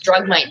this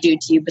drug might do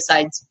to you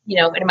besides,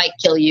 it might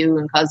kill you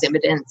and cause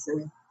impotence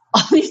and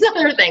all these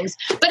other things,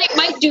 but it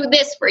might do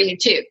this for you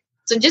too.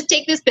 So just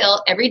take this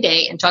pill every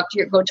day and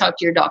go talk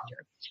to your doctor.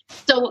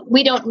 So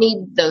we don't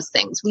need those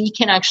things. We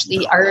can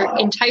actually, our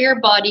entire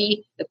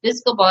body, the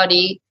physical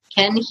body,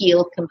 can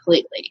heal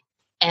completely.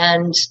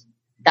 And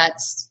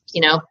that's,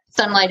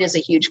 sunlight is a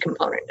huge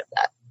component of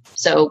that.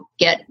 So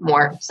get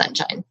more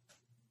sunshine.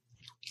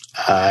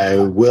 I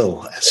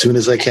will, as soon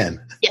as I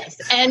can. Yes.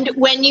 And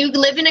when you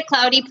live in a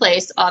cloudy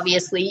place,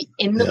 obviously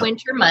in the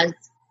winter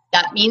months,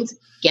 that means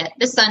get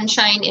the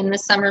sunshine in the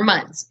summer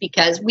months,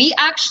 because we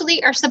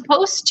actually are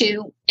supposed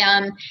to,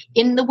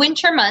 in the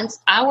winter months,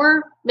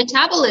 our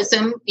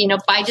metabolism,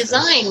 by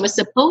design was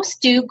supposed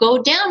to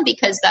go down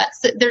because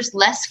there's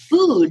less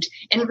food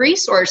and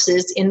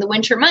resources in the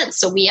winter months.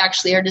 So we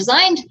actually are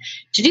designed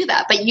to do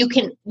that, but you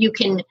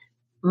can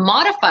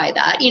modify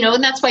that,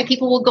 and that's why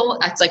people will go,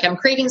 it's like, I'm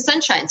craving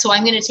sunshine, so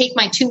I'm going to take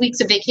my 2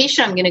 weeks of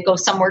vacation, I'm going to go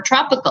somewhere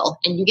tropical,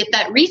 and you get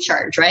that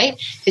recharge, right?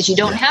 Because you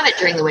don't have it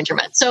during the winter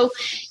months. So,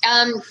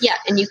 and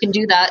you can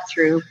do that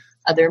through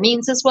other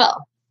means as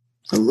well.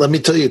 Let me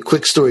tell you a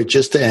quick story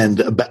just to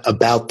end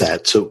about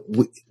that. So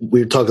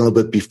we were talking a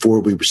little bit before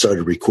we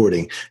started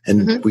recording,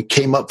 and we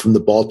came up from the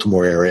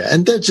Baltimore area,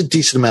 and there's a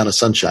decent amount of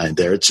sunshine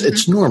there.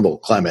 It's normal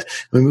climate.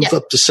 We moved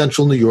up to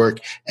central New York,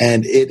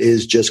 and it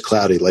is just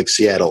cloudy like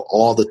Seattle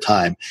all the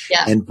time.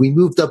 Yeah. And we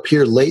moved up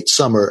here late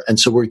summer, and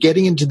so we're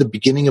getting into the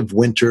beginning of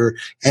winter,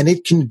 and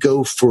it can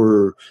go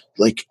for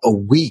like a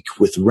week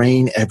with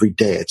rain every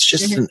day. It's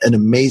just an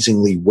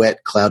amazingly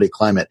wet, cloudy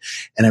climate.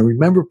 And I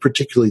remember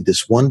particularly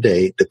this one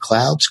day, the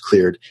clouds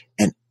cleared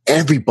and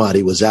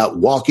everybody was out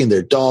walking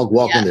their dog,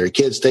 walking their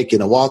kids,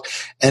 taking a walk.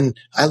 And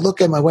I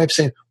look at my wife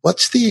saying,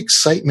 what's the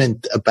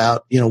excitement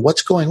about,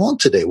 what's going on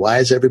today? Why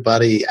is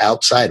everybody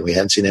outside? We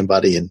hadn't seen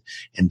anybody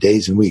in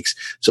days and weeks.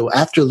 So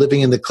after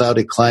living in the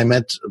cloudy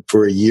climate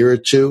for a year or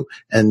two,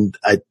 and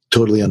I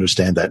totally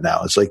understand that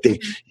now. It's like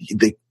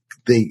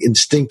they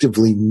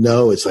instinctively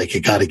know, it's like, I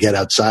got to get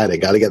outside. I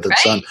got to get the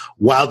sun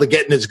while the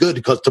getting is good,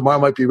 because tomorrow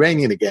might be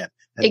raining again.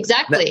 And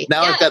exactly.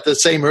 Now I've got the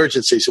same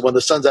urgency. So when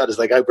the sun's out, it's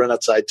like, I run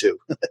outside too.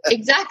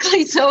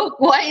 Exactly. So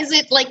why is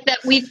it like that?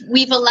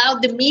 We've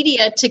allowed the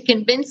media to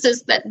convince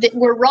us that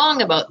we're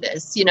wrong about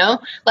this,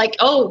 like,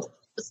 oh,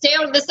 stay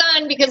out of the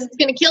sun because it's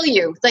going to kill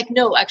you. It's like,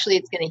 no, actually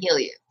it's going to heal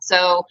you.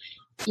 So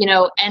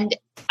and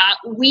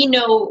we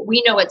know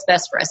what's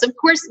best for us. Of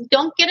course,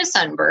 don't get a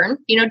sunburn,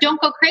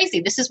 don't go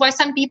crazy. This is why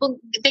some people,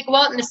 they go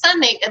out in the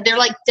sun, they're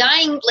like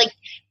dying, like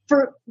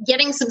for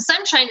getting some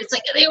sunshine. It's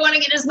like they want to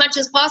get as much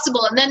as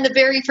possible. And then the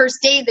very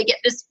first day they get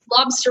this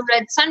lobster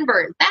red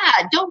sunburn.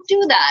 Bad. Don't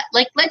do that.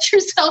 Like, let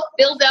yourself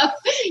build up,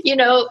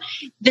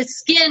 the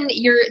skin,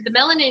 the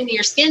melanin in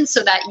your skin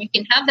so that you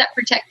can have that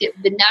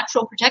the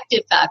natural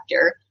protective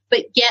factor,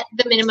 but get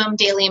the minimum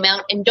daily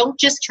amount and don't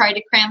just try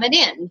to cram it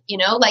in,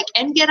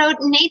 and get out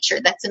in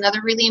nature. That's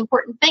another really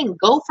important thing.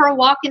 Go for a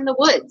walk in the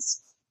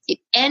woods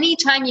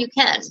anytime you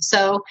can.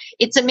 So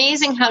it's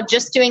amazing how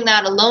just doing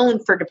that alone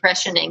for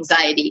depression,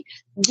 anxiety,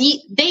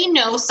 they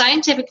know,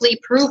 scientifically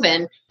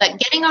proven, that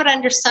getting out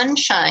under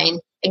sunshine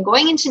and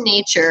going into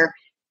nature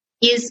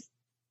is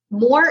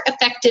more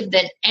effective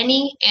than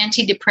any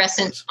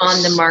antidepressant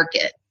on the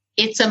market.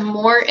 It's a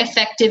more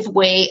effective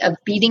way of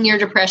beating your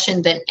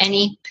depression than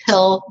any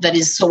pill that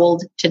is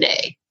sold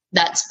today.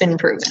 That's been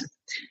proven.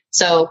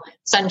 So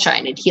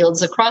sunshine, it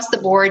heals across the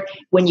board.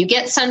 When you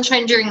get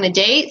sunshine during the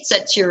day, it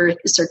sets your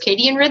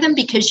circadian rhythm,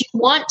 because you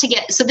want to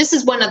get, so this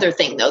is one other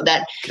thing though,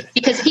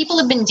 because people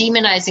have been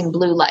demonizing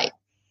blue light.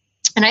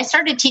 And I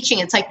started teaching,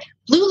 it's like,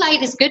 blue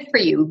light is good for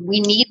you. We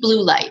need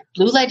blue light.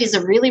 Blue light is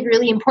a really,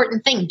 really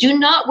important thing. Do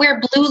not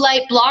wear blue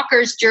light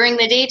blockers during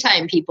the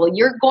daytime, people.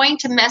 You're going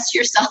to mess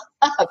yourself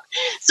up.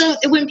 So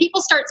when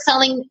people start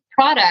selling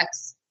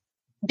products,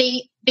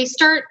 they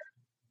start,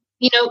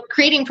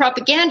 creating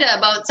propaganda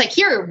about, it's like,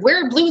 here,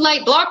 wear blue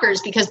light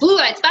blockers because blue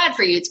light's bad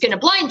for you. It's going to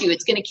blind you.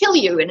 It's going to kill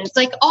you. And it's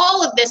like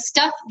all of this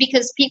stuff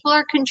because people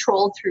are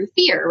controlled through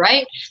fear,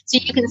 right? So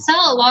you can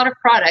sell a lot of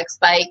products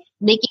by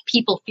making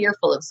people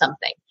fearful of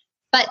something.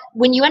 But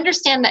when you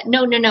understand that,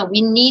 no,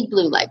 we need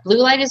blue light. Blue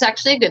light is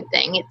actually a good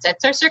thing. It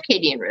sets our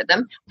circadian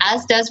rhythm,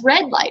 as does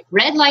red light.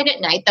 Red light at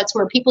night, that's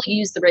where people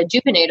use the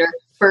Redupinator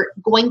for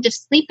going to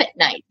sleep at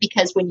night.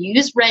 Because when you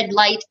use red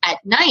light at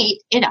night,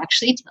 it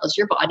actually tells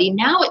your body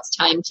now it's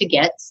time to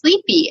get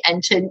sleepy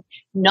and to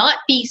not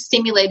be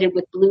stimulated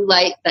with blue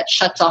light that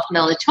shuts off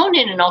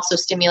melatonin and also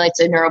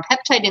stimulates a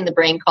neuropeptide in the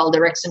brain called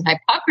orexin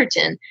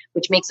hypocretin,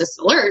 which makes us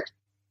alert.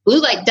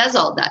 Blue light does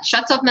all that,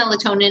 shuts off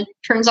melatonin,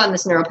 turns on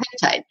this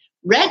neuropeptide.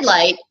 Red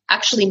light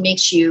actually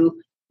makes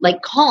you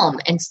like calm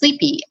and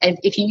sleepy. And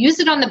if you use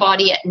it on the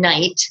body at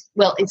night,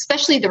 well,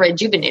 especially the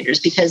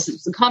Redupinators, because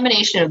it's a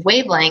combination of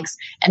wavelengths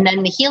and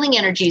then the healing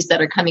energies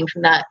that are coming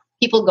from that,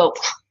 people go,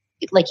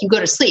 like you go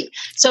to sleep.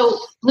 So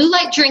blue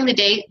light during the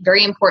day,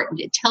 very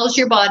important. It tells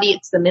your body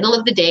it's the middle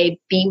of the day,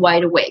 be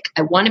wide awake.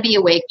 I want to be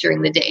awake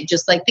during the day,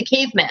 just like the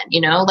caveman,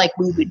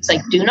 it's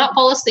like, do not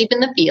fall asleep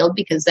in the field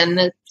because then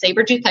the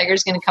saber-toothed tiger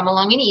is going to come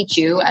along and eat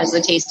you as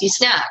a tasty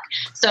snack.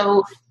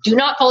 So do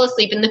not fall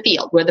asleep in the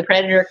field where the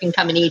predator can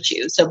come and eat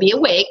you. So be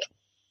awake.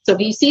 So if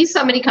you see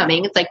somebody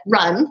coming, it's like,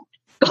 run,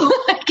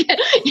 get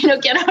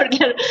out,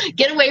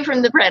 get away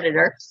from the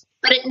predator.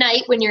 But at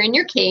night, when you're in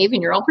your cave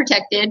and you're all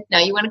protected, now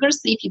you want to go to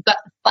sleep. You've got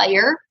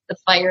the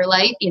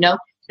firelight,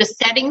 the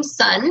setting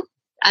sun.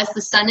 As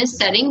the sun is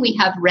setting, we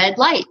have red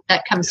light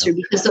that comes through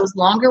because those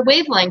longer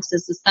wavelengths,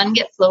 as the sun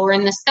gets lower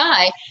in the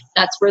sky,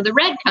 that's where the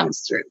red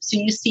comes through. So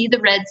you see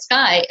the red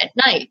sky at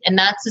night, and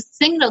that's a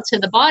signal to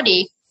the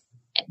body,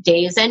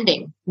 day is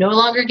ending. No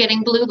longer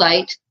getting blue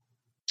light.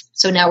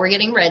 So now we're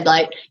getting red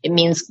light. It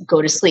means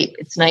go to sleep.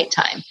 It's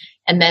nighttime.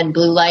 And then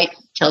blue light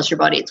tells your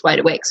body it's wide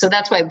awake. So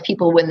that's why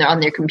people, when they're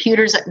on their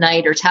computers at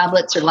night or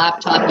tablets or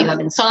laptop, you have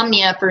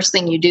insomnia. First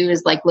thing you do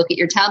is like look at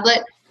your tablet.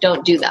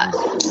 Don't do that.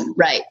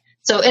 Right.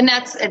 So, and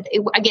that's,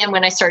 again,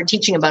 when I started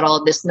teaching about all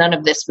of this, none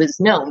of this was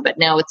known, but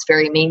now it's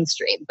very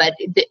mainstream. But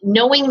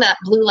knowing that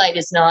blue light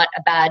is not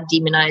a bad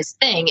demonized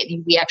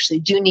thing, we actually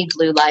do need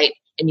blue light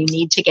and you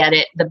need to get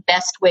it. The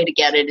best way to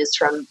get it is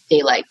from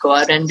daylight. Go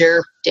out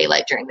under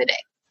daylight during the day.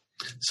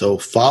 So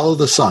follow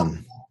the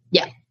sun.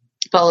 Yeah.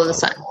 Follow the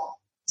sun.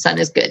 Sun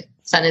is good.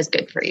 Sun is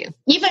good for you.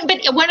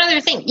 But one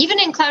other thing, even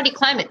in cloudy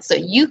climates, so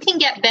you can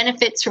get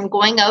benefits from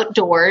going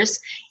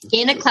outdoors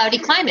in a cloudy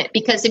climate.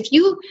 Because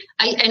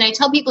I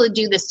tell people to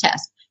do this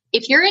test.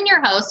 If you're in your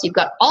house, you've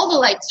got all the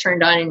lights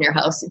turned on in your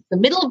house. It's the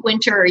middle of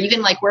winter, or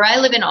even like where I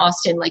live in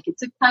Austin, like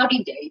it's a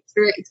cloudy day.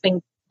 It's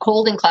been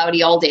cold and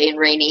cloudy all day and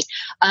rainy.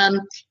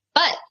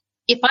 But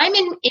if I'm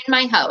in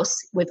my house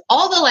with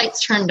all the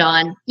lights turned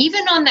on,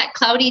 even on that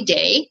cloudy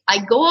day, I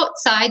go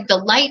outside, the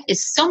light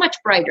is so much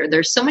brighter.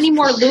 There's so many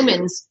more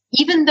lumens,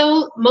 even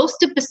though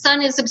most of the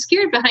sun is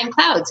obscured behind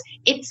clouds.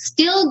 It's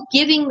still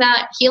giving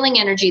that healing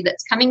energy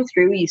that's coming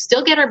through. You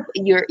still get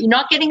you're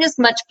not getting as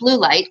much blue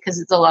light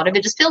because a lot of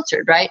it is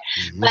filtered, right?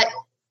 Mm-hmm. But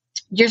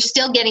you're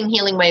still getting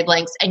healing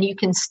wavelengths, and you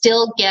can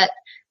still get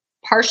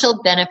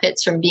partial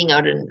benefits from being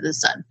out into the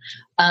sun,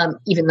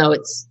 even though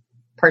it's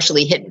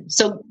partially hidden.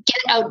 So get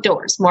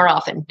outdoors more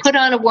often. Put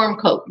on a warm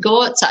coat.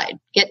 Go outside.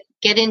 Get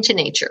into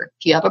nature.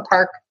 If you have a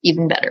park,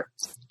 even better.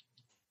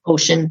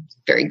 Ocean,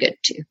 very good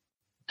too.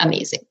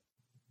 Amazing.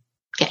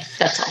 Okay,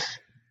 that's all.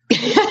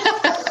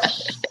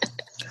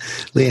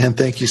 Leanne,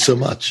 thank you so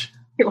much.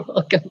 You're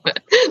welcome.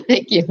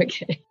 Thank you.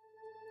 Okay.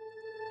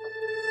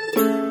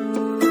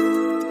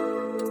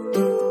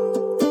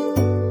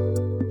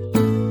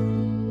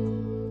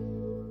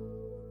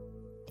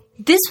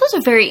 this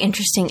was a very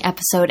interesting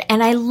episode,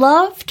 and I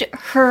loved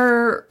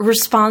her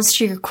response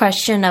to your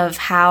question of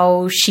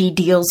how she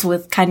deals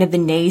with kind of the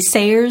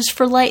naysayers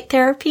for light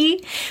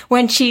therapy,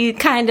 when she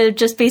kind of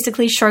just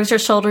basically shrugs her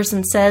shoulders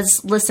and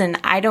says, listen,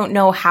 I don't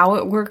know how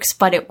it works,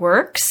 but it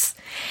works.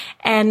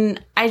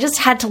 And I just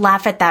had to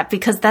laugh at that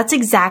because that's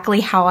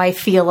exactly how I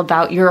feel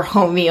about your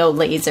homeo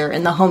laser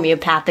and the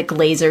homeopathic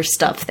laser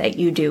stuff that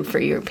you do for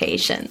your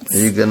patients. Are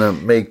you going to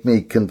make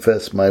me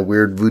confess my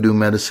weird voodoo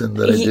medicine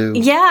that I do?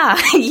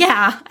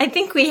 Yeah, I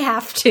think we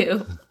have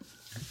to.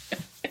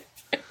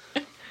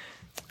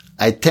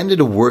 I attended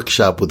a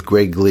workshop with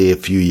Greg Lee a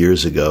few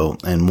years ago,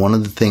 and one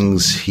of the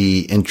things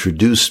he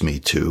introduced me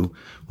to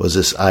was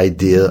this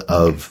idea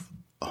of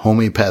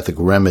homeopathic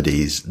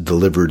remedies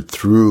delivered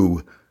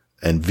through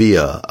and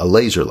via a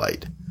laser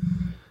light.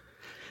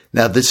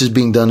 Now, this is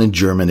being done in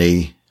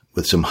Germany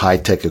with some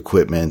high-tech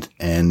equipment,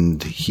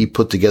 and he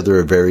put together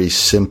a very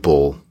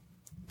simple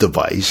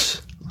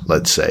device,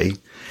 let's say,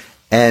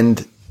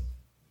 and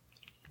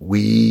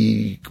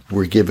we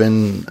were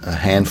given a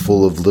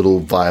handful of little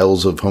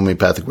vials of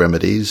homeopathic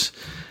remedies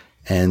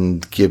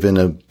and given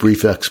a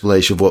brief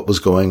explanation of what was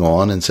going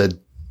on and said,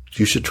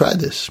 you should try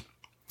this.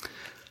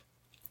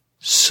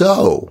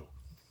 So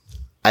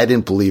I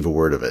didn't believe a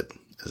word of it.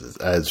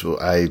 As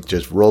I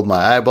just rolled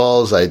my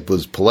eyeballs. I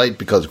was polite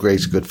because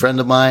Greg's a good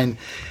friend of mine,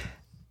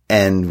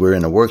 and we're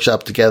in a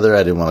workshop together.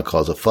 I didn't want to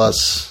cause a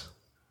fuss.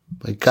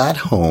 I got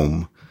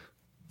home,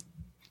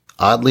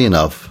 oddly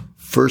enough,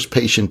 first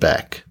patient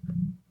back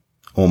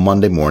on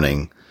Monday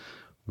morning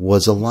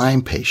was a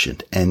Lyme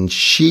patient, and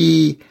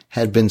she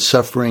had been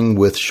suffering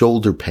with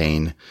shoulder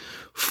pain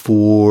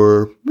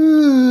for about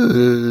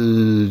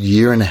a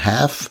year and a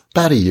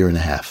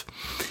half.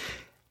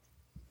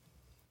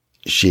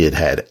 She had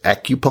had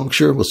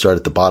acupuncture. We'll start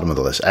at the bottom of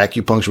the list.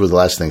 Acupuncture was the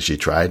last thing she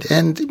tried,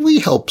 and we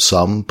helped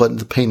some, but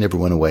the pain never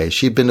went away.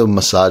 She'd been to a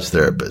massage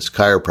therapist,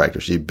 chiropractor.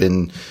 She'd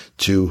been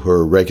to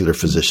her regular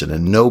physician,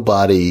 and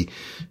nobody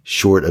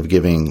short of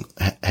giving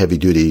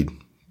heavy-duty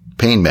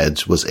pain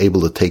meds was able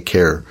to take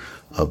care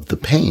of the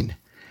pain.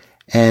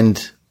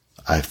 And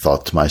I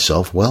thought to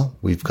myself, well,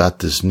 we've got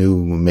this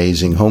new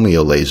amazing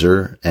homeo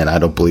laser, and I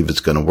don't believe it's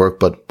going to work,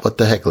 but what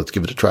the heck, let's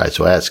give it a try.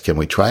 So I asked, can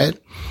we try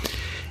it?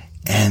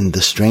 And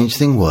the strange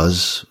thing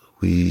was,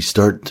 we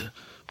start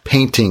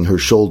painting her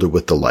shoulder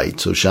with the light.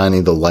 So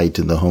shining the light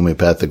in the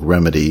homeopathic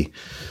remedy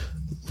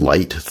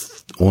light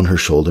on her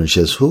shoulder. And she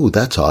says, ooh,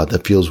 that's odd.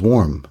 That feels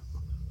warm.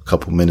 A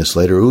couple minutes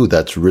later, ooh,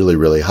 that's really,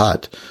 really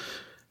hot.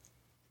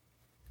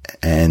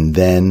 And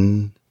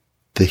then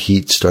the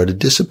heat started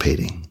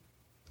dissipating.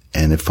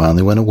 And it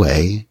finally went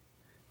away.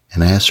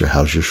 And I asked her,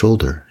 how's your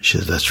shoulder? She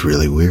said, that's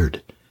really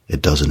weird.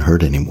 It doesn't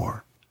hurt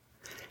anymore.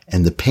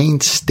 And the pain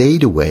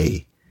stayed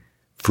away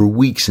for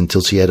weeks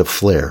until she had a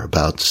flare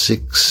about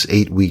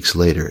 6-8 weeks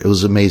later. It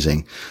was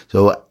amazing.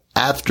 So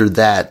after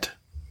that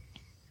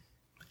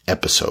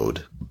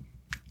episode,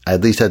 I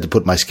at least had to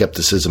put my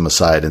skepticism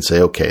aside and say,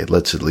 okay,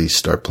 let's at least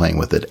start playing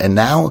with it. And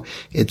now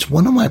it's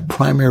one of my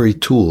primary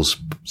tools,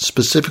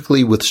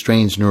 specifically with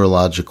strange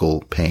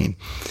neurological pain.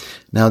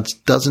 Now, it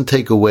doesn't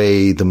take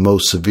away the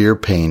most severe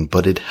pain,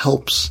 but it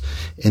helps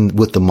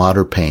with the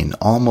moderate pain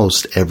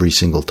almost every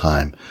single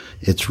time.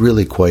 It's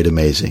really quite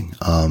amazing.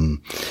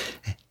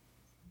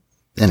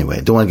 Anyway,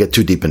 I don't want to get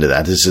too deep into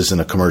that. This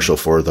isn't a commercial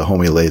for the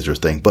homeo laser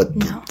thing, but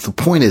no. The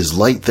point is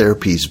light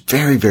therapy is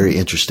very, very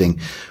interesting.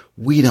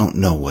 We don't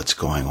know what's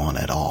going on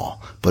at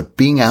all, but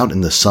being out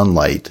in the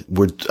sunlight,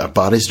 our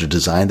bodies are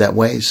designed that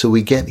way. So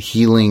we get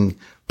healing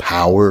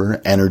power,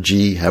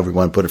 energy, however you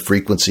want to put it,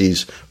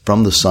 frequencies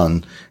from the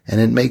sun. And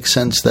it makes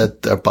sense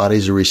that our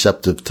bodies are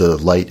receptive to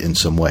light in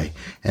some way.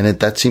 And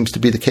that seems to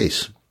be the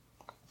case.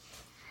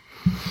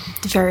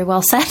 Very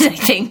well said, I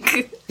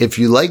think. If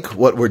you like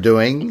what we're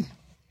doing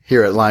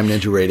here at Lyme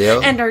Ninja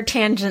Radio. And our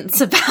tangents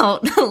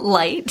about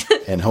light.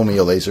 And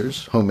homeo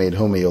lasers, homemade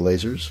homeo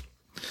lasers.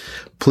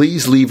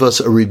 Please leave us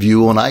a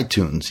review on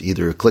iTunes.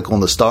 Either click on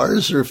the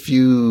stars, or if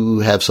you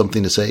have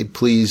something to say,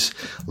 please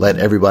let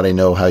everybody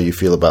know how you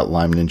feel about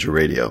Lyme Ninja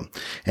Radio.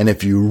 And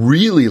if you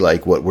really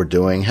like what we're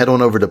doing, head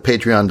on over to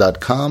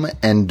patreon.com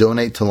and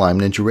donate to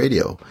Lyme Ninja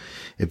Radio.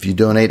 If you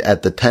donate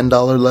at the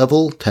 $10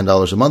 level,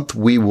 $10 a month,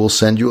 we will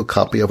send you a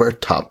copy of our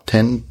top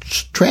 10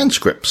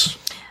 transcripts.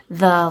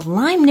 The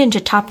Lyme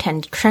Ninja Top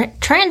 10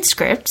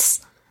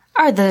 transcripts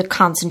are the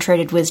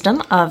concentrated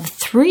wisdom of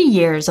 3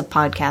 years of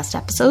podcast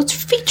episodes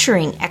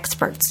featuring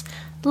experts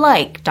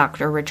like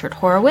Dr. Richard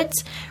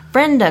Horowitz,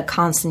 Brenda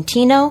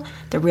Constantino,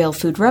 the Real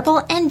Food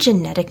Rebel, and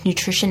genetic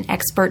nutrition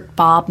expert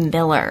Bob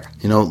Miller.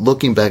 You know,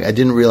 looking back, I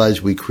didn't realize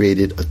we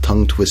created a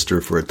tongue twister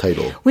for a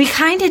title. We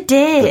kind of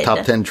did. The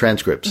top 10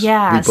 transcripts.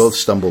 Yeah. We both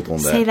stumbled on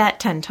that. Say that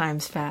 10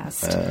 times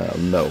fast.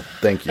 No,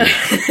 thank you.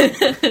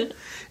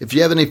 If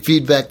you have any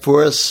feedback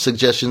for us,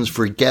 suggestions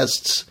for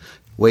guests,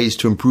 ways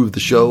to improve the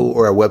show,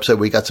 or our website,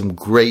 we got some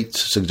great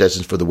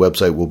suggestions for the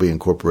website we'll be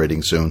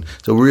incorporating soon.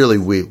 So really,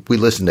 we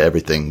listen to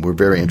everything. We're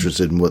very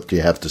interested in what you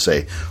have to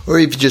say. Or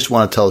if you just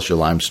want to tell us your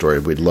Lyme story,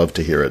 we'd love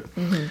to hear it.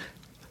 Mm-hmm.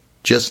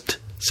 Just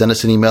Send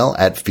us an email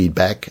at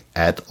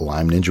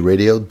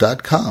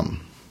feedback@LymeNinjaRadio.com.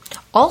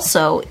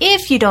 Also,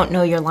 if you don't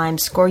know your Lyme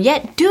score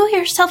yet, do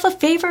yourself a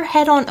favor,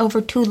 head on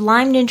over to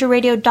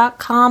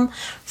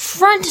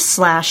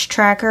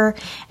LymeNinjaRadio.com/tracker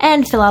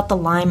and fill out the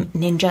Lyme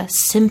Ninja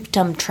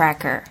Symptom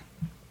Tracker.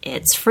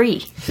 It's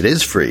free. It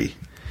is free.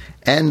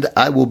 And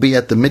I will be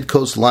at the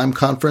Midcoast Lyme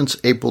Conference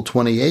April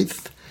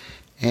 28th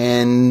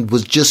and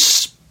was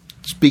just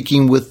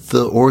speaking with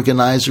the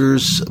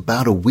organizers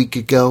about a week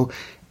ago,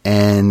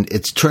 and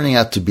it's turning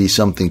out to be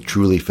something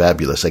truly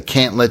fabulous. I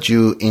can't let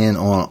you in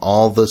on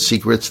all the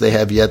secrets they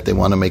have yet. They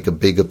want to make a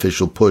big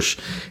official push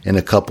in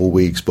a couple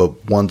weeks,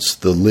 but once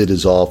the lid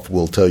is off,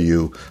 we'll tell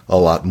you a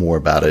lot more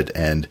about it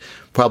and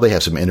probably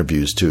have some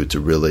interviews too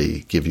to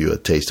really give you a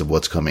taste of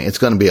what's coming. It's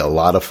going to be a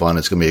lot of fun.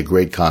 It's going to be a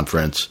great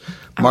conference.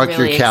 Mark I'm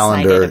really your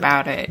calendar. Excited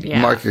about it.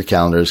 Yeah. Mark your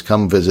calendars.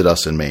 Come visit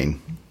us in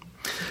Maine.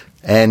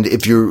 And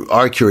if you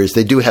are curious,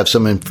 they do have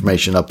some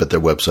information up at their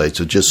website,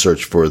 so just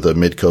search for the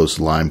Midcoast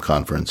Lyme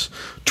Conference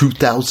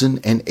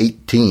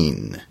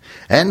 2018.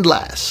 And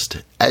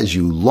last, as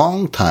you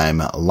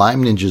longtime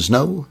Lyme Ninjas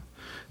know,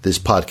 this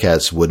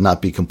podcast would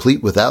not be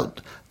complete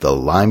without the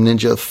Lyme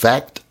Ninja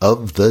Fact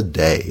of the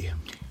Day.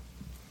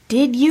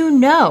 Did you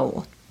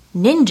know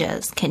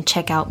ninjas can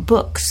check out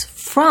books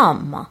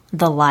from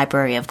the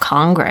Library of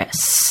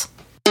Congress?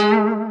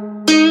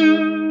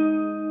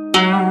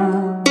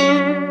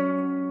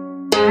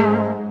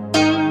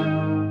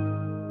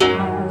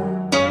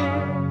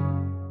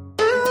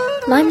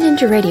 Lyme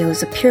Ninja Radio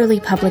is a purely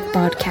public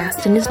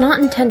broadcast and is not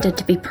intended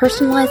to be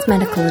personalized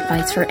medical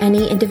advice for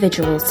any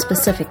individual's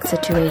specific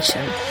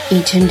situation.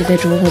 Each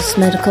individual's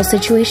medical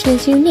situation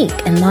is unique,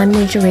 and Lyme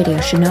Ninja Radio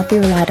should not be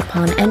relied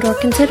upon and or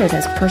considered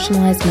as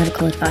personalized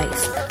medical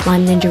advice.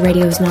 Lyme Ninja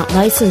Radio is not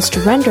licensed to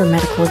render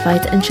medical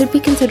advice and should be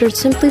considered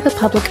simply the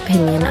public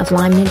opinion of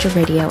Lyme Ninja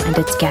Radio and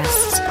its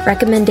guests.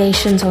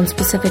 Recommendations on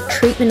specific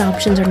treatment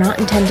options are not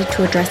intended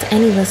to address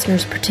any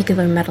listener's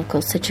particular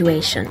medical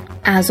situation.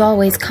 As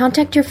always,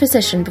 contact your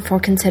physician before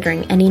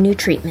considering any new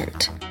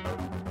treatment.